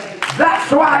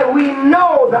that's why we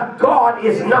know that God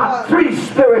is not three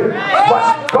spirits,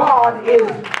 but God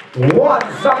is one.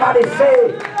 Somebody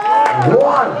say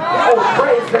one. Oh,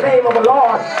 praise the name of the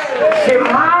Lord.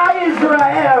 Shema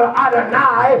Israel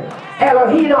Adonai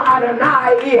Elohim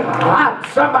Adonai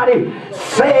Echad. Somebody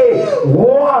say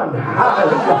one.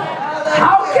 Hallelujah.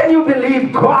 How can you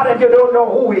believe God if you don't know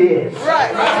who He is?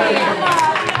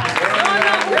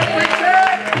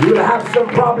 You'll have some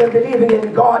problem believing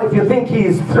in God if you think He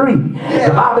is three.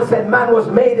 The Bible said man was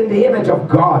made in the image of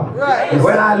God. And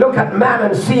when I look at man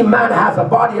and see man has a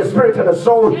body, a spirit, and a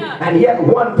soul, and yet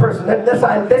one person, then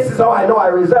this is how I know I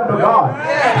resemble God.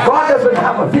 God doesn't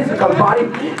have a physical body.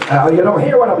 You don't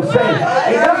hear what I'm saying.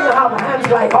 He doesn't have hands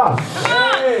like us.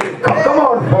 Come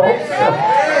on, folks.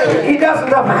 He doesn't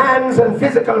have hands and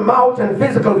physical mouth and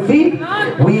physical feet.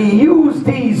 We use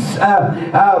these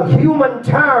human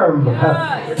terms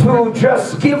to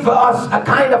just give us a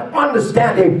kind of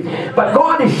understanding. But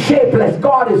God is shapeless.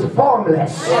 God is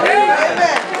formless.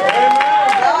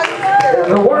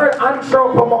 The word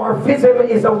anthropomorphism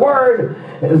is a word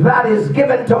that is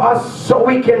given to us so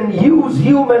we can use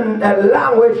human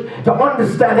language to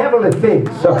understand heavenly things.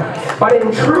 But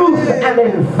in truth and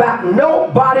in fact,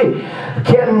 nobody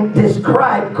can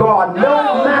describe God.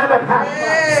 No man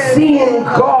has seen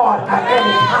God at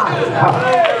any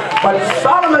time. But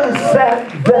Solomon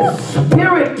said the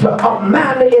spirit of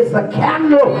man is the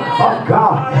candle of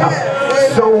God.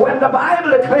 So when the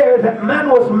Bible declares that man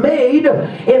was made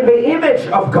in the image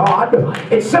of God,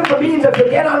 it simply means if you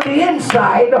get on the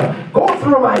inside, go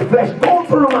through my flesh, go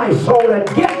through my soul, and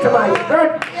get to my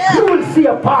spirit, you will see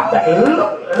a part that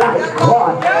looks like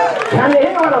God. Can you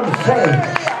hear what I'm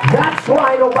saying? That's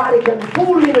why nobody can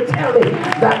fool me to tell me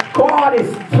that God is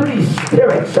three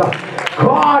spirits.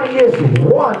 God is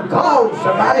one. Come on,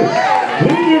 somebody.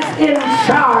 He is in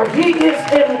charge. He is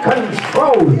in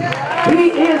control.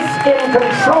 He is in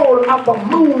control of the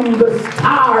moon, the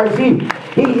stars.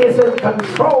 He is in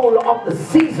control of the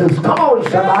seasons. Come on,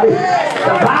 somebody.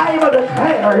 The Bible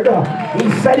declared,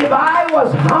 He said, if I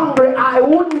was hungry, I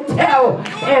wouldn't tell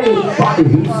anybody.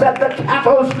 He said, the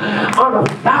cattle on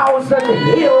 1,000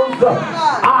 hills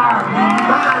are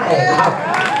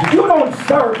mine. You don't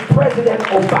serve President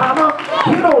Obama.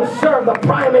 You don't serve the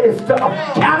Prime Minister of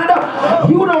Canada.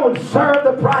 You don't serve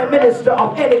the Prime Minister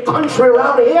of any country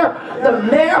around here. The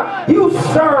mayor. You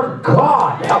serve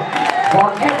God.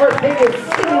 For everything is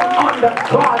sitting under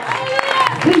God's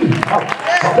feet.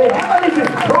 The heaven is His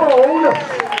throne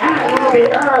and the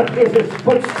earth is His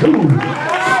footstool.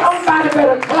 Somebody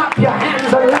better clap your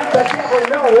hands and let the devil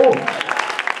know you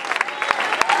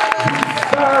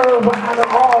serve an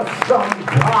awesome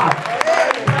God.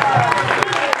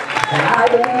 And I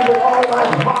believe with all my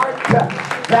heart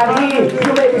that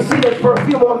you may be seated for a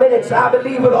few more minutes. I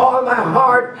believe with all my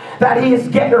heart that He is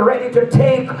getting ready to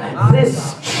take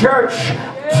this church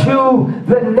to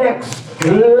the next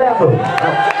level.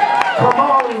 Come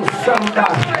on,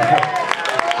 somebody.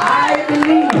 I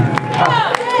believe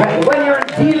that when you're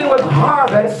dealing with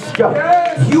harvest,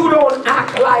 you don't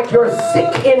act like you're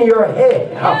sick in your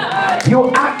head.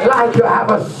 You act like you have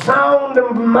a sound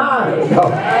mind.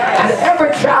 And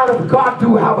every child of God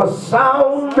do have a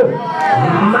sound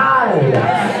mind.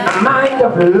 A mind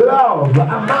of love.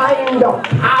 A mind of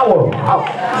power.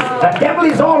 The devil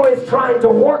is always trying to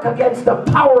work against the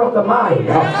power of the mind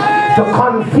to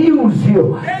confuse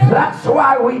you. That's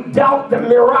why we doubt the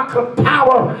miracle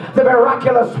power, the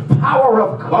miraculous power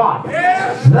of God.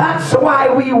 That's why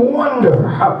we wonder.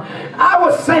 I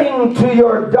was saying to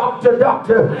your Dr.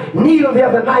 Neil the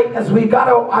other night as we got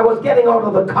out, I was getting out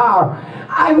of the car.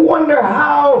 I wonder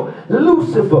how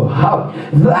Lucifer,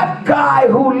 that guy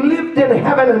who lived in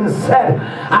heaven and said,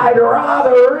 said, I'd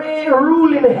rather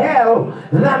rule in hell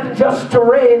than just to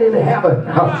reign in heaven.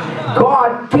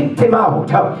 God kicked him out.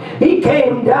 He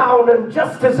came down, and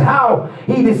just as how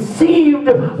he deceived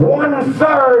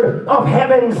 1/3 of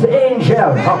heaven's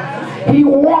angels, he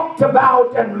walked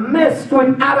about and messed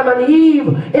with Adam and Eve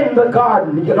in the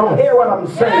garden. You don't hear what I'm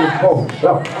saying, folks.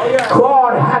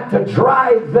 God had to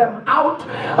drive them out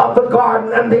of the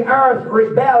garden, and the earth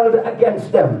rebelled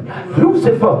against them.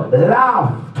 Lucifer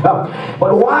laughed.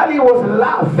 But while he was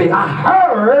laughing, I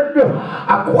heard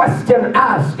a question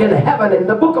asked in heaven in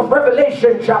the book of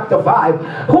Revelation chapter 5.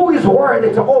 Who is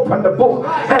worthy to open the book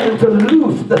and to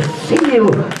loose the seal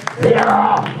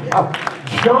thereof?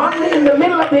 John, in the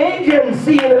middle of the Aegean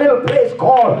Sea, in a little place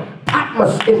called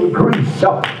Patmos in Greece,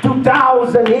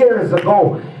 2,000 years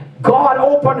ago, God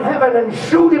opened heaven and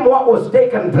showed him what was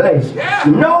taking place.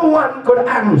 No one could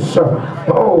answer.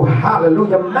 Oh,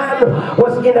 hallelujah. Man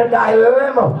was in a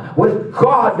dilemma with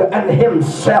God and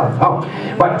himself.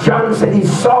 But John said he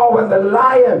saw when the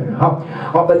lion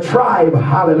of the tribe,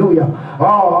 hallelujah,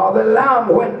 the lamb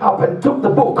went up and took the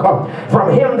book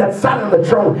from him that sat on the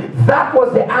throne. That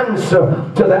was the answer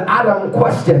to the Adam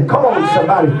question. Come on,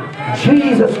 somebody.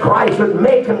 Jesus Christ would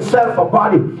make himself a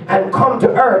body and come to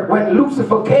earth. When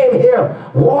Lucifer came here,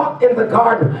 walked in the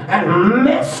garden and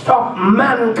messed up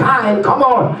mankind. Come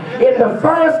on. In the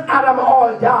first Adam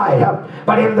all died,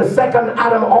 but in the second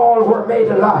Adam all were made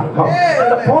alive.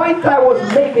 And the point I was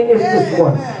making is this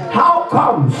one. How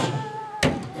comes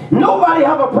nobody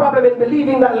have a problem in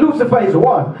believing that Lucifer is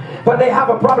one, but they have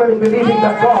a problem in believing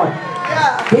that God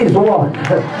is one?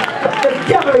 The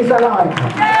devil is a liar.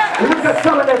 Look at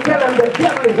someone and tell them the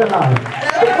devil is a liar.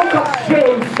 The book of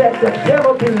James said the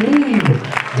devil believed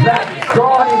that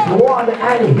God is one,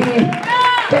 and he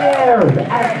feared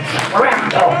and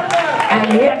trembled.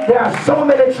 And yet there are so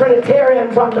many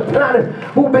Trinitarians on the planet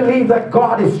who believe that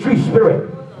God is three spirit.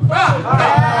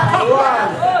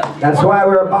 That's why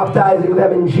we're baptizing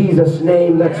them in Jesus'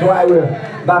 name. That's why we're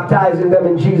baptizing them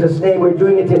in Jesus' name. We're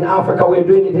doing it in Africa. We're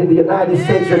doing it in the United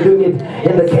States. We're doing it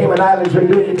in the Cayman Islands. We're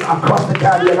doing it across the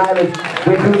Caribbean Islands.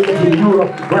 We're doing it in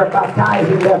Europe. We're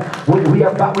baptizing them.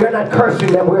 We're not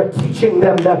cursing them. We're teaching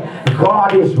them that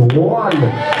God is one.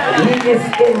 He is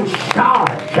in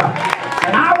charge.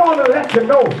 And I want to let you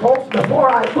know, folks, before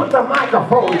I put the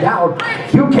microphone down,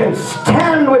 you can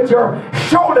stand with your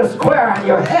shoulders square and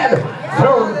your head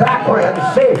thrown backward and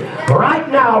say, right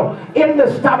now, in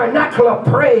this tabernacle of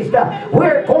praise, that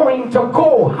we're going to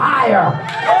go higher.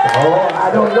 Oh, I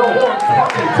don't know who I'm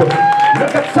talking to.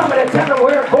 Look at somebody and tell them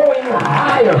we're going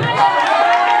higher.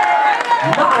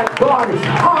 My God, it's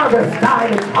harvest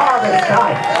time, it's harvest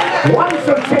time. One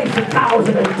shall chase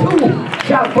 1,000, and two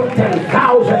shall put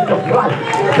 10,000 to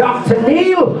flight. Dr.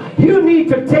 Neil, you need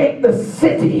to take the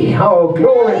city. Oh,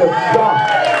 glory to God.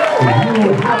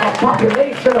 You have a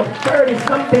population of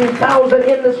 30-something thousand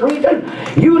in this region.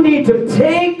 You need to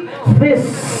take this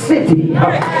city.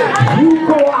 You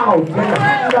go out and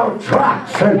hand out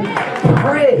tracts and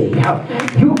pray.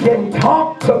 You can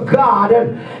talk to God,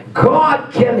 and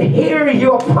God can hear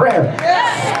your prayer.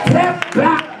 Step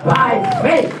back by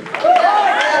faith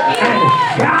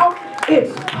and shout,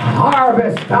 it's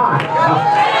harvest time.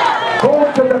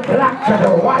 Go to the black, to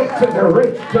the white, to the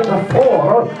rich, to the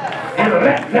poor, and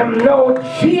let them know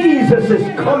Jesus is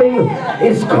coming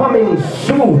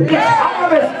soon. It's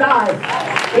harvest time.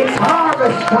 It's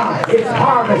harvest time. It's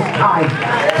harvest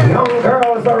time. Young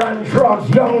girls are on drugs.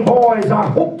 Young boys are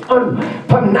hooked on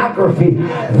pornography.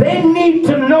 They need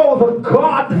to know the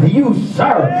God you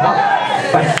serve.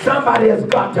 But somebody has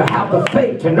got to have the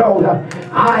faith to know that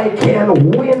I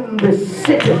can win this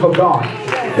city for God.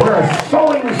 We're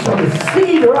sowing some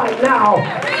seed right now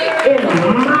in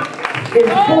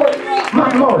Fort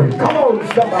McMurray. Come on,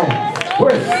 somebody.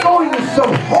 We're sowing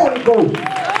some Holy Ghost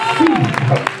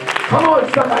seed. Come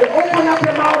on, somebody. Open up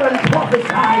your mouth and prophesy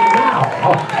now.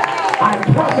 I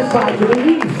prophesy to the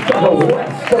east, to the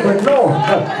west, to the north,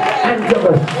 and to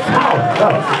the south.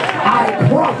 I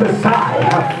prophesy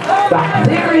that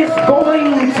there is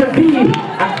going to be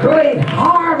a great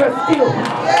harvesting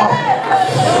of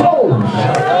souls.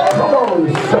 Come on,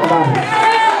 somebody.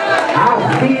 I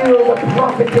feel the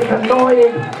prophetic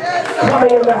anointing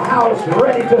coming in the house,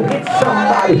 ready to hit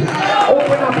somebody.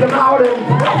 Open up your mouth and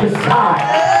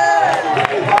prophesy.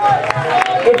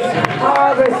 It's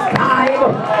harvest time.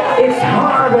 It's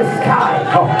harvest time.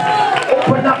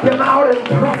 Open up your mouth and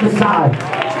prophesy.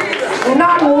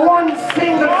 Not one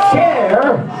single chair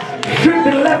should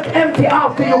be left empty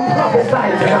after you prophesy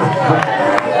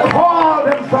tonight. Call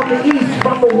them from the east,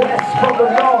 from the west, from the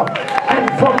north, and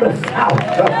from the south.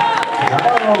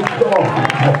 Oh God.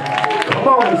 Come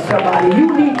on, somebody.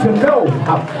 You need to know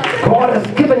God has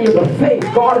given you the faith.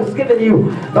 God has given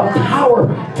you the power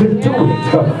to do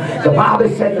it. The Bible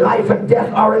said life and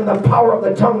death are in the power of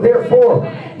the tongue. Therefore,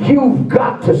 you've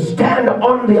got to stand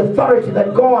on the authority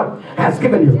that God has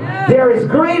given you. There is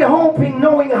great hope in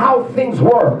knowing how things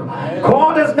work.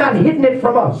 God has not hidden it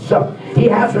from us. He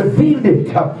has revealed it.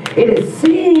 It is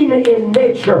seen in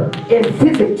nature, in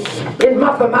physics, in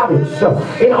mathematics,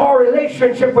 in our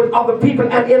relationship with other people,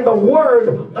 and in the Word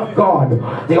of God.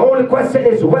 The only question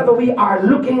is whether we are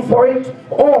looking for it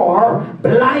or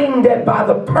blinded by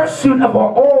the pursuit of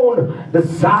our own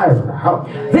desire.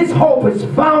 This hope is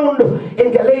found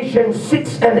in Galatians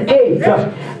 6 and 8.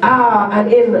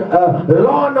 And in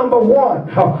law number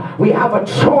 1, we have a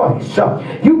choice.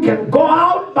 You can go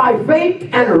out by faith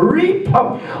and reap,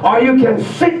 or you can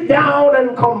sit down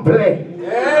and complain.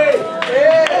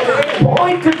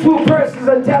 Point to two persons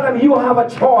and tell them you have a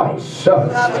choice.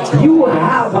 You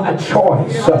have a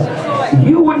choice.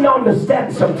 You wouldn't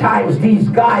understand sometimes these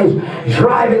guys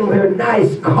driving their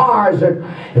nice cars, and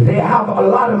they have a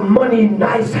lot of money,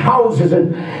 nice houses,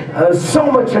 and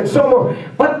so much and so more.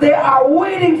 But they are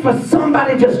waiting for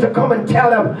somebody just to come and tell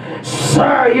them,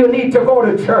 sir, you need to go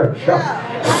to church.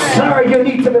 Sir, you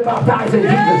need to be baptized in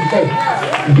Jesus'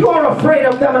 name. You're afraid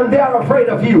of them and they're afraid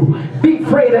of you. Be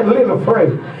afraid and live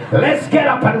afraid. Let's get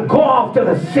up and go off to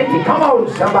the city. Come on,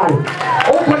 somebody.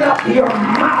 Open up your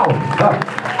mouth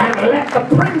and let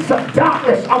the prince of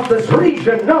darkness of this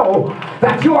region know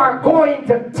that you are going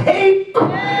to take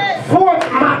Fort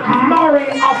McMurray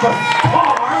off a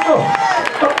storm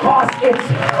because it's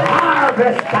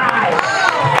harvest time.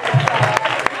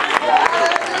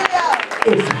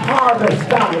 It's harvest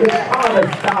time. It's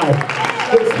harvest time.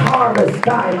 It's harvest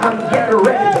time. I'm getting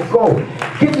ready to go.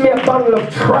 Give me a bundle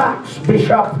of tracts,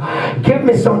 Bishop. Give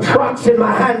me some tracts in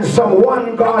my hands. Some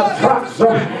one God tracts.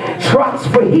 Some tracts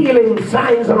for healing,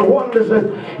 signs and wonders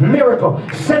and miracle.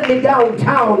 Send me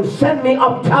downtown. Send me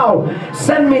uptown.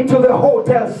 Send me to the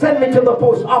hotel. Send me to the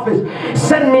post office.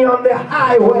 Send me on the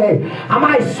highway. Am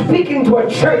I speaking to a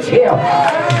church here?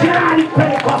 United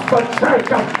Pentecostal Church.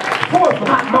 Fourth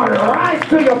McMurray, rise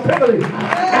to your privilege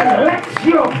and let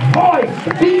your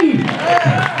voice be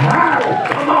heard.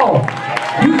 Come on.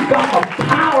 You've got the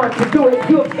power to do it.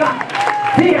 You've got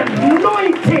the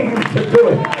anointing to do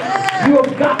it.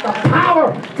 You've got the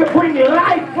power to bring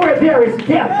life where there is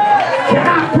death. Can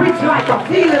I preach like a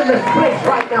field in this place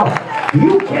right now?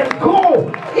 You can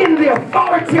go in the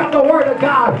authority of the Word of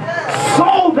God.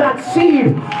 Sow that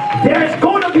seed. There's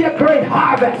going to be a great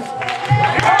harvest.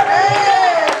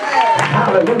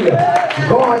 Hallelujah.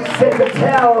 God said to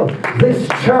tell this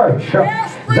church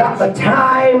that the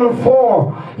time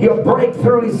for your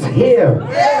breakthrough is here.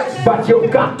 But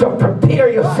you've got to prepare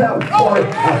yourself for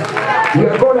it.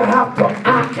 You're going to have to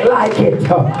act like it.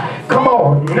 Come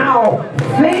on. Now,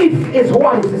 faith is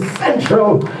what is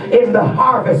essential in the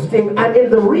harvesting and in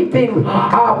the reaping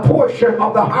portion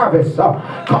of the harvest.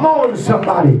 Come on,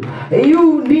 somebody.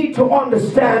 You need to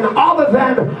understand, other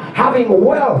than having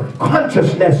wealth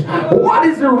consciousness, what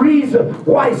is the reason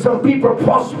why some people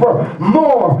prosper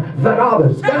more than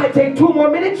others? Can I take 2 more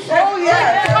minutes? Oh,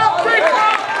 yes.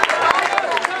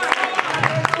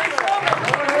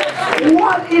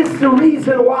 What is the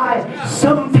reason why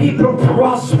some people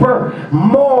prosper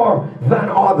more than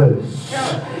others?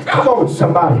 Come on,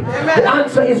 somebody. The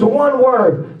answer is one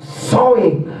word: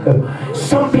 sowing.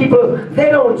 Some people, they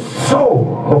don't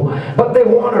sow, but they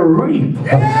want to reap.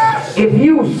 If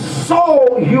you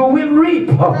sow, you will reap.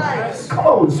 Come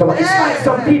on, somebody. It's like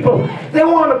some people, they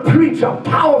want to preach a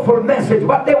powerful message,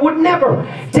 but they would never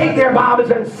take their Bibles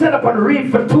and sit up and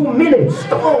read for 2 minutes.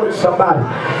 Come on, somebody.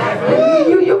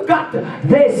 You've got to.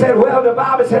 They said, well, the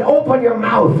Bible said, open your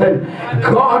mouth and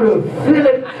God will fill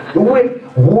it with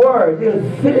word. He'll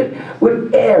fill it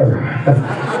with air.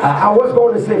 I was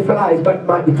going to say flies, but it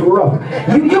might be too rough.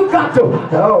 You've got to.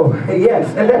 Oh, yes.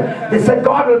 And then they said,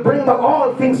 God will bring back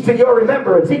all things to your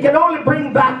remembrance. He can only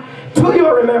bring back to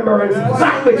your remembrance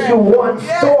that which you once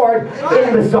stored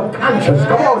in the subconscious.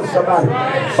 Come on, somebody.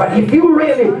 But if you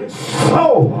really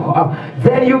sow,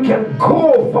 then you can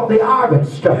go for the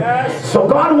harvest. So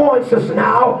God wants us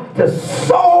now to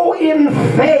sow in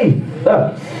faith.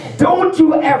 Don't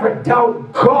you ever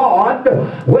doubt God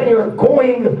when you're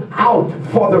going out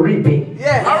for the reaping.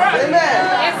 Yes. All right. Amen.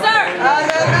 Yes,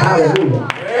 sir. Hallelujah.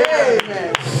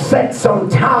 Amen. Set some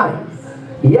time.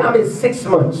 Yam is 6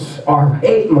 months or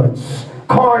 8 months.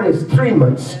 Corn is 3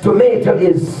 months. Tomato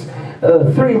is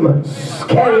 3 months.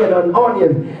 Carrying an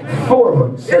onion 4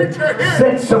 months.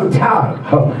 Set some time.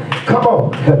 Come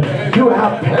on. You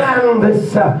have planned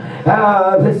this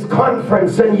this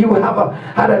conference, and you have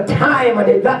had a time on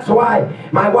it. That's why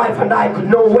my wife and I could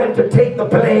know when to take the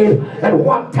plane and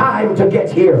what time to get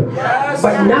here.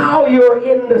 But now you're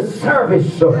in the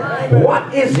service.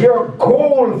 What is your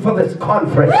goal for this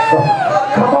conference?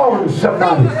 Come on,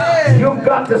 somebody. You've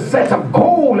got to set a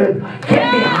goal and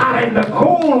get behind the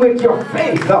goal with your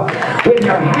faith, with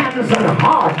your hands and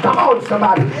heart. Come on,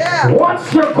 somebody.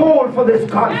 What's your goal for this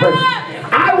conference?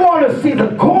 I want to see the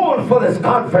goal for this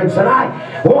conference, and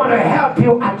I want to help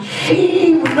you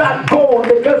achieve that goal,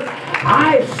 because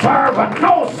I serve a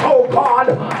no-so God.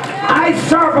 I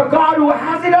serve a God who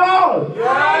has it all.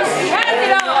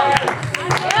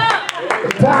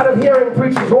 I'm tired of hearing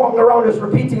preachers walking around us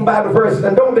repeating Bible verses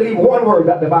and don't believe one word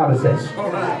that the Bible says.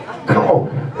 Come on.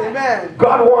 Amen.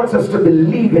 God wants us to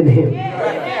believe in Him.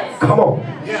 Come on.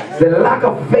 The lack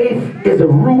of faith is the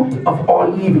root of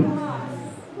all evil.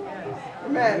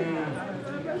 Amen.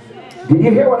 Did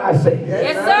you hear what I said?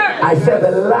 Yes, sir. I said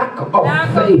the lack of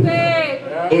faith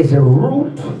is the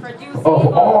root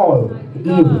of all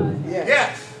evil.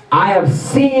 Yes. I have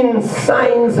seen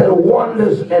signs and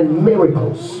wonders and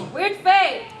miracles. With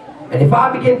faith. And if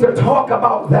I begin to talk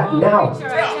about that now, Preacher,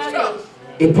 I tell you.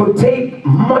 it will take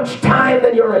much time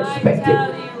than you're I expecting.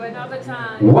 tell you another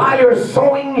time. While you're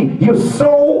sowing, you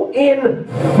sow in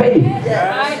faith.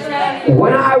 I tell you.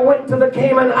 When I went to the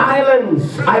Cayman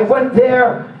Islands, I went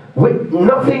there with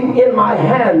nothing in my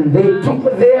hand. They took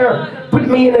me there, put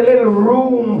me in a little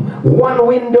room, one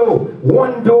window,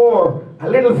 one door, a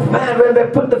little fan. When they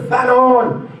put the fan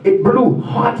on, it blew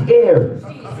hot air.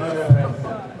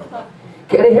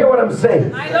 Can you hear what I'm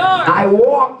saying? My Lord. I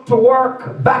walked to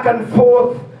work back and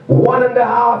forth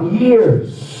 1.5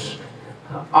 years.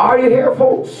 Are you here,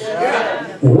 folks?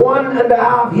 Yes.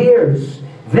 1.5 years.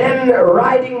 Then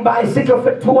riding bicycle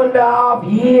for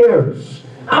 2.5 years.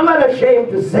 I'm not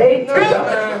ashamed to say it.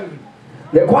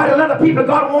 There are quite a lot of people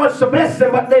God wants to bless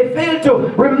them, but they fail to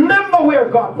remember where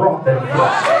God brought them from.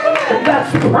 And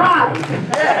that's pride.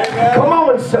 Come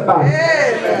on, somebody.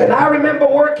 And I remember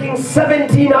working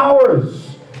 17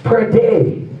 hours per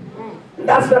day.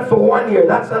 That's not for 1 year.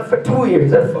 That's not for 2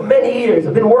 years. That's for many years.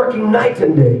 I've been working night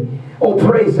and day. Oh,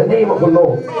 praise the name of the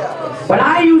Lord. But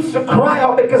I used to cry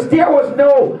out because there was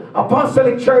no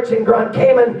apostolic church in Grand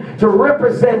Cayman to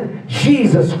represent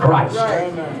Jesus Christ.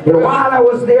 And while I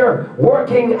was there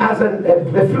working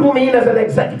they flew me in as an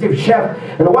executive chef,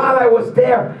 and while I was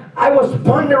there, I was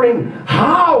wondering,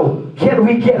 how can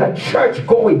we get a church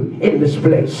going in this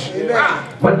place?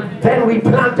 But then we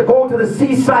planned to go to the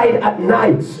seaside at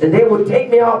nights, and they would take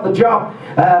me off the job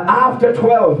after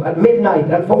 12 at midnight.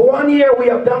 And for 1 year we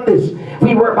have done this.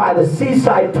 We were by the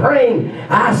seaside praying,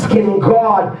 asking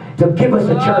God to give us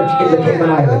a church in the Cayman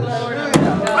Islands.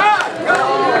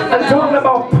 I'm talking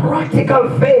about practical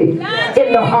faith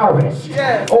in the harvest.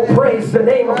 Oh, praise the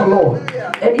name of the Lord.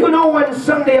 And you know, one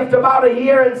Sunday, after about a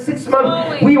year and 6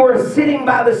 months, we were sitting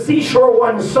by the seashore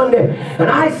one Sunday, and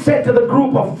I said to the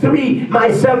group of 3,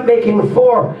 myself making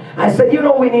 4, I said, you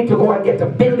know, we need to go and get a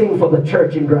building for the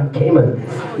church in Grand Cayman.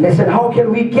 And they said, how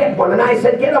can we get one? And I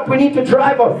said, get up, we need to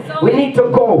drive up, we need to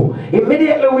go.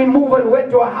 Immediately we moved and went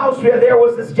to a house where there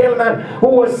was this gentleman who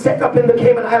was set up in the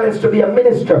Cayman Islands to be a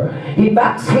minister. He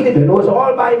backslid and was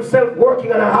all by himself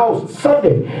working on a house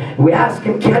Sunday. We asked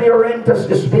him, can you rent us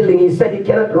this building? He said he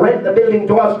cannot rent the building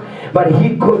to us, but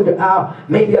he could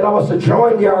maybe allow us to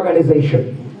join the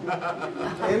organization.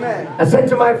 Amen. I said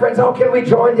to my friends, how can we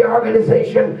join the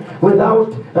organization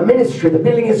without a ministry? The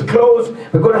building is closed,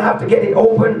 we're going to have to get it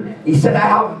open. He said, I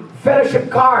have fellowship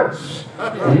cards.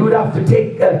 And you would have to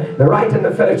take the right and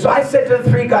the fellowship. So I said to the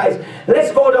 3 guys,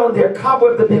 let's go down there,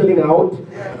 cobweb the building out,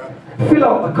 fill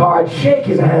out the card, shake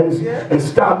his hands, and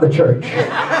start the church.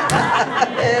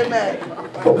 Amen.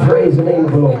 Oh, praise the name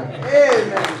of the Lord.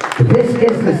 Amen. This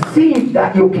is the seed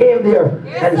that you came there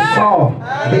and saw,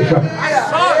 Bishop.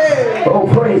 Oh,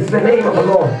 praise the name of the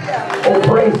Lord. Oh,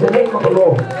 praise the name of the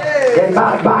Lord. And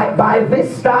by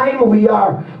this time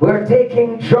we're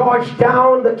taking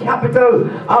Georgetown, the capital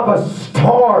of a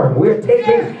storm. We're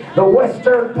taking the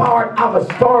western part of a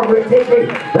storm. We're taking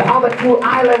the other 2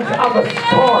 islands of a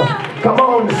storm. Come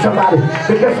on, somebody.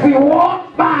 Because we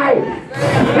walk by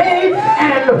faith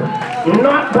and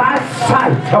not by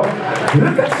sight. So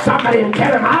look at somebody and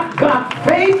tell him, I've got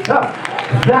faith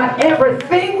that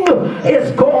everything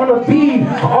is going to be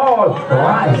all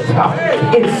right.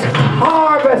 It's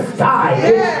harvest time.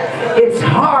 It's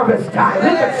harvest time.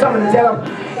 Look at someone and tell them,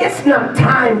 It's not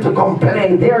time to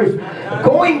complain. There is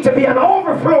going to be an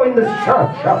overflow in this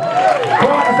church.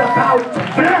 God is about to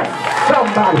bless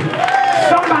somebody.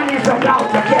 Somebody's about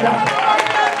to get up.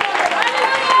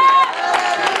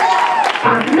 A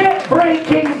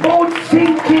net-breaking,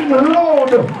 boat-sinking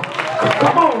load.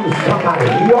 Come on, somebody.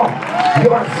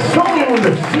 You're sowing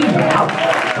the seed.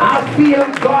 I feel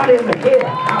God in here.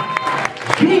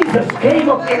 Jesus came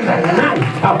up in the night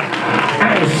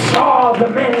and saw the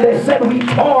men. They said, we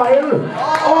toiled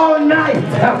all night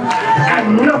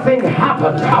and nothing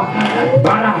happened.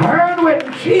 But I heard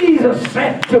when Jesus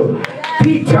said to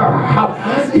Peter,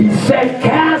 he said,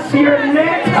 cast your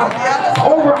net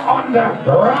over on the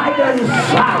right hand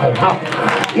side.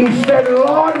 He said,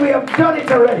 Lord, we have done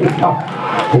it already.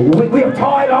 We have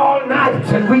toiled all night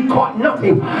and we caught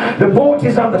nothing. The boat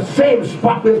is on the same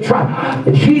spot we've tried.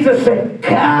 And Jesus said,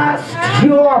 cast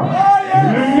your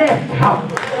net.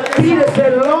 Peter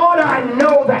said, Lord, I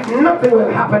know that nothing will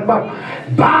happen, but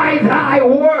by thy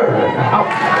word,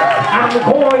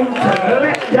 I'm going to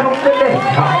let down the net.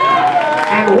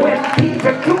 And when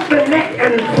Peter took the net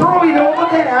and threw it over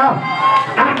there,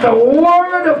 at the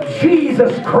word of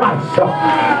Jesus Christ,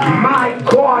 my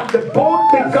God, the boat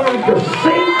began to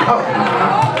sink.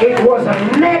 It was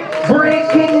a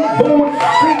net-breaking,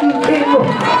 boat-sinking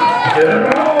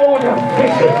load of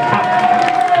fishes.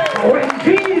 When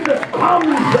Jesus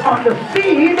comes on the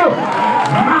scene,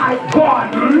 my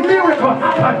God, miracle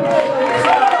happens.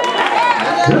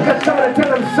 Look at somebody,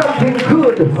 tell them something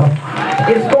good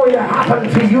is going to happen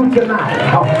to you tonight.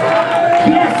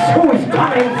 Guess who is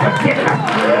coming for dinner?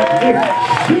 It's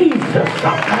Jesus.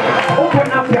 Open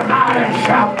up your mouth and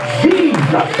shout,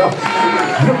 Jesus.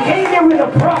 You came here with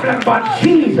a problem, but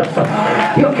Jesus.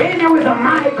 You came here with a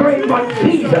migraine, but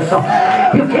Jesus.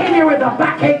 You came here with a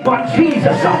backache, but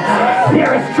Jesus.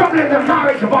 There is trouble in the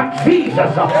marriage, but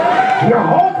Jesus. Your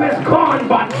hope is gone,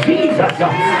 but Jesus.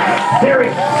 There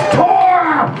is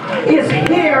storm is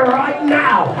here right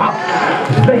now.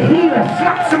 The healer,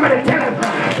 slap somebody, tell him,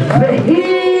 the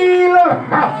healer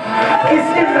is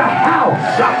in the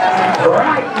house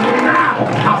right now.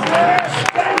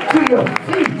 Stand to your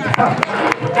feet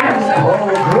and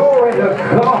oh, glory to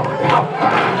God.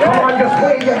 Come on, just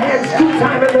wave your hands 2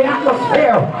 times in the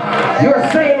atmosphere. You're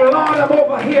saying, Lord, I'm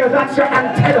over here. That's your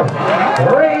antenna.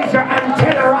 Raise your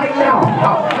antenna right now.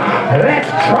 Let's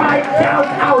drive doubt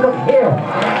out of here.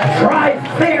 Drive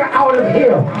fear out of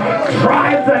here.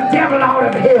 Drive the devil out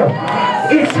of here.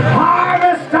 It's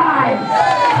harvest time.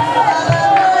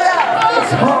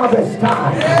 It's harvest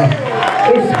time.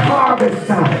 It's harvest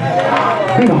time.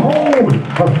 Behold,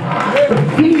 the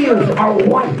fields are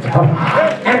white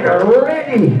and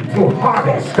ready to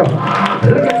harvest.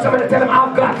 Look at somebody, tell them,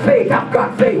 I've got faith. I've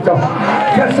got faith.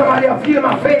 Tell somebody, I feel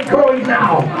my faith growing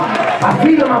now. I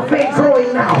feel my faith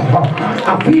growing now.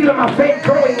 I feel my faith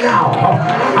growing now.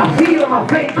 I feel my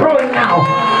faith growing now.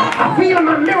 I feel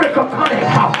my miracle coming.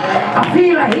 I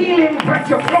feel a healing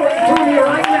virtue flowing through me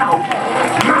right now.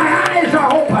 My eyes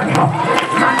are open.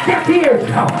 My deaf ears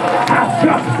have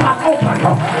just got open.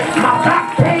 My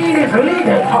back pain is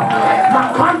leaving.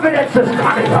 My confidence is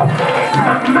coming.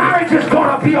 My marriage is going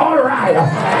to be all right.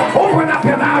 Open up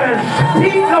your mouth and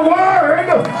speak the word.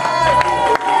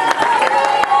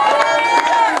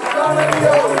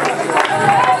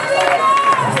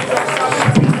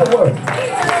 Speak the word.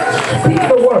 Speak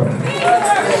the word.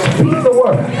 Speak the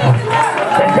word.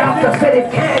 The doctor said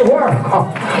it can't work.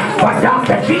 But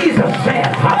Dr. Jesus said,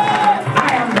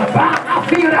 I am the balm. I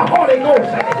feel the Holy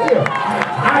Ghost in here.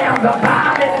 I am the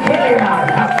balm in Gilead.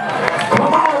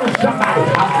 Come on, somebody.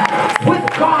 With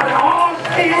God, all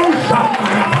things are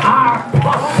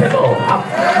possible.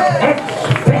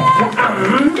 Expect a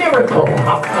miracle.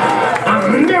 A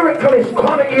miracle is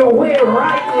coming your way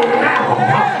right now.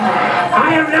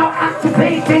 I am now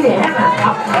activating heaven.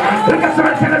 Look at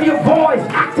somebody, tell them your voice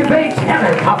activates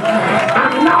heaven.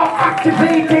 I'm now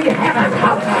activating heaven.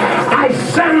 I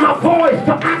send my voice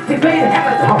to activate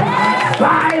heaven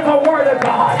by the word of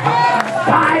God,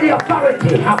 by the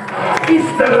authority.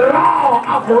 It's the law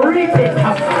of reaping.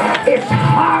 It's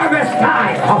harvest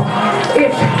time.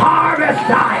 It's harvest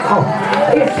time.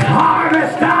 It's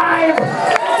harvest time.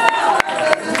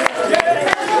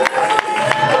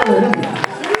 Hallelujah.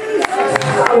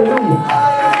 Hallelujah.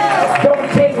 Don't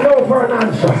take no for an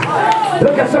answer.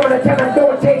 Look at somebody, tell them,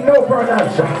 don't take no for an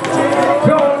answer.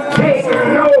 Don't take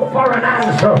no for an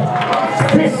answer.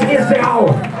 This is the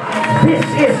hour. This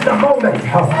is the moment.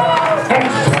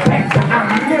 Expect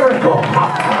a miracle.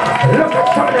 Look at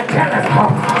somebody, tell them,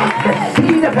 the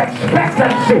seed of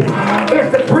expectancy is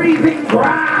the breathing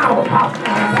ground. A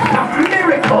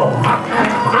miracle.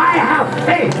 I have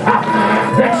faith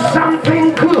that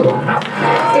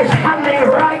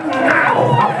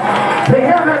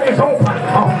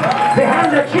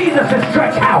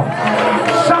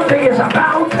Something is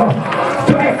about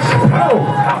to explode.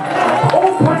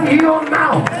 Open your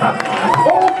mouth.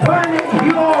 Open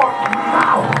your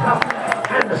mouth.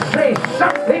 And say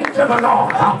something to the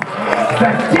Lord. The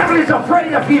devil is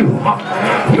afraid of you.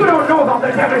 You don't know that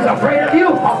the devil is afraid of you.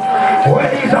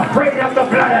 Well, he's afraid of the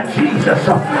blood of Jesus.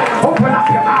 Open up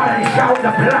your mouth and shout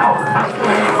the blood.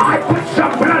 I put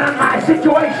some blood on my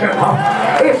situation.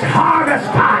 It's harvest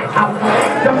time.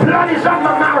 The blood is on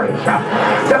my marriage.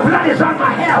 The blood is on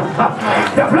my health.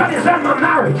 The blood is on my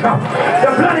marriage.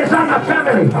 The blood is on my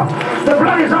family. The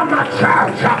blood is on my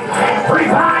church.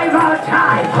 Revival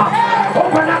time.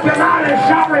 Open up your mouth and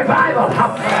shout revival. The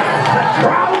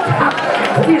drought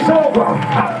is over.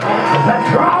 The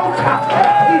drought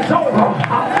is over.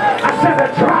 I said the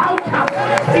drought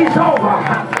is over.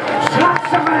 Slap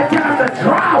somebody down the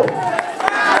drought.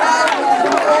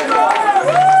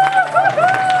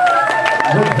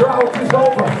 The drought is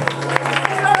over.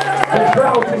 The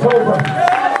drought is over.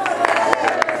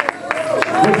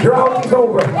 The drought is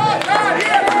over.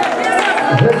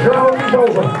 The drought is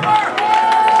over.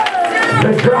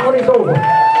 The drought is over.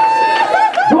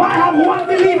 Do I have one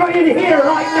believer in here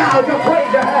right now? Just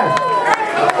raise your hand.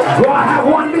 Do I have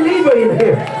one believer in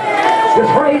here?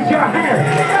 Just raise your hand.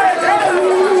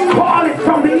 Call it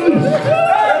from the east.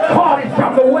 Call it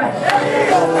from the west.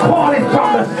 Call it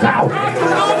from the south.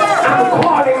 I'm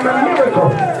calling a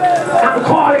miracle. I'm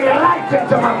calling life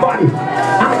into my body.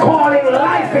 I'm calling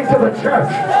life into the church.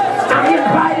 I'm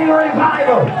inviting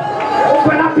revival.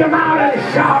 Open up your mouth and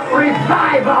shout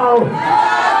revival.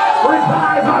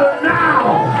 Revival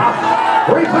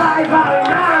now. Revival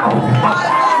now.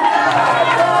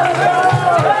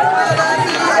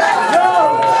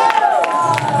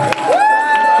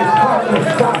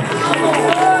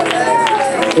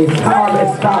 It's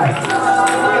harvest time.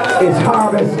 It's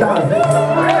harvest time.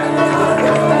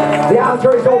 The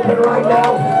altar is open right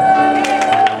now.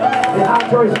 The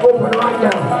altar is open right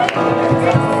now.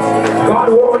 God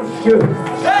wants to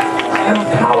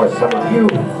empower some of you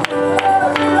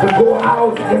to go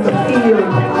out in the field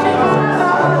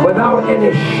without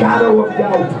any shadow of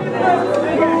doubt.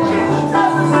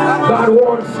 God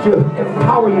wants to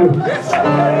empower you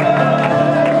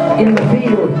in the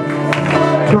field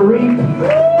to reap.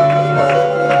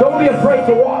 Don't be afraid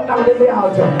to walk down in the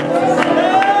altar.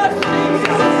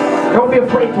 Don't be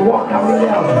afraid to walk down in the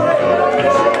altar.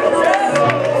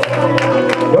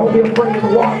 Don't be afraid to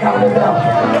walk down in the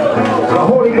altar. The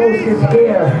Holy Ghost is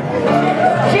here.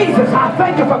 Jesus, I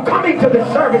thank you for coming to this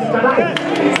service tonight.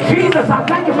 Jesus, I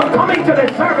thank you for coming to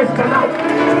this service tonight.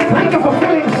 Thank you for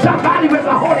filling somebody with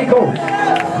the Holy Ghost.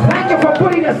 Thank you for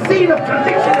putting a seed of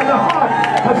conviction in the heart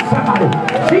of somebody.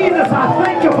 Jesus, I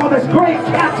thank you for this great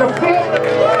catch of fish.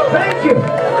 Thank you.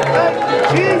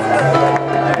 Jesus.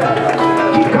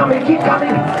 Keep coming, keep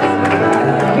coming.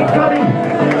 Keep coming.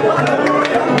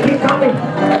 Keep coming.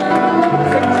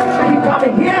 Keep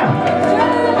coming. Yeah.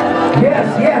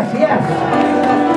 Yes, yes, yes.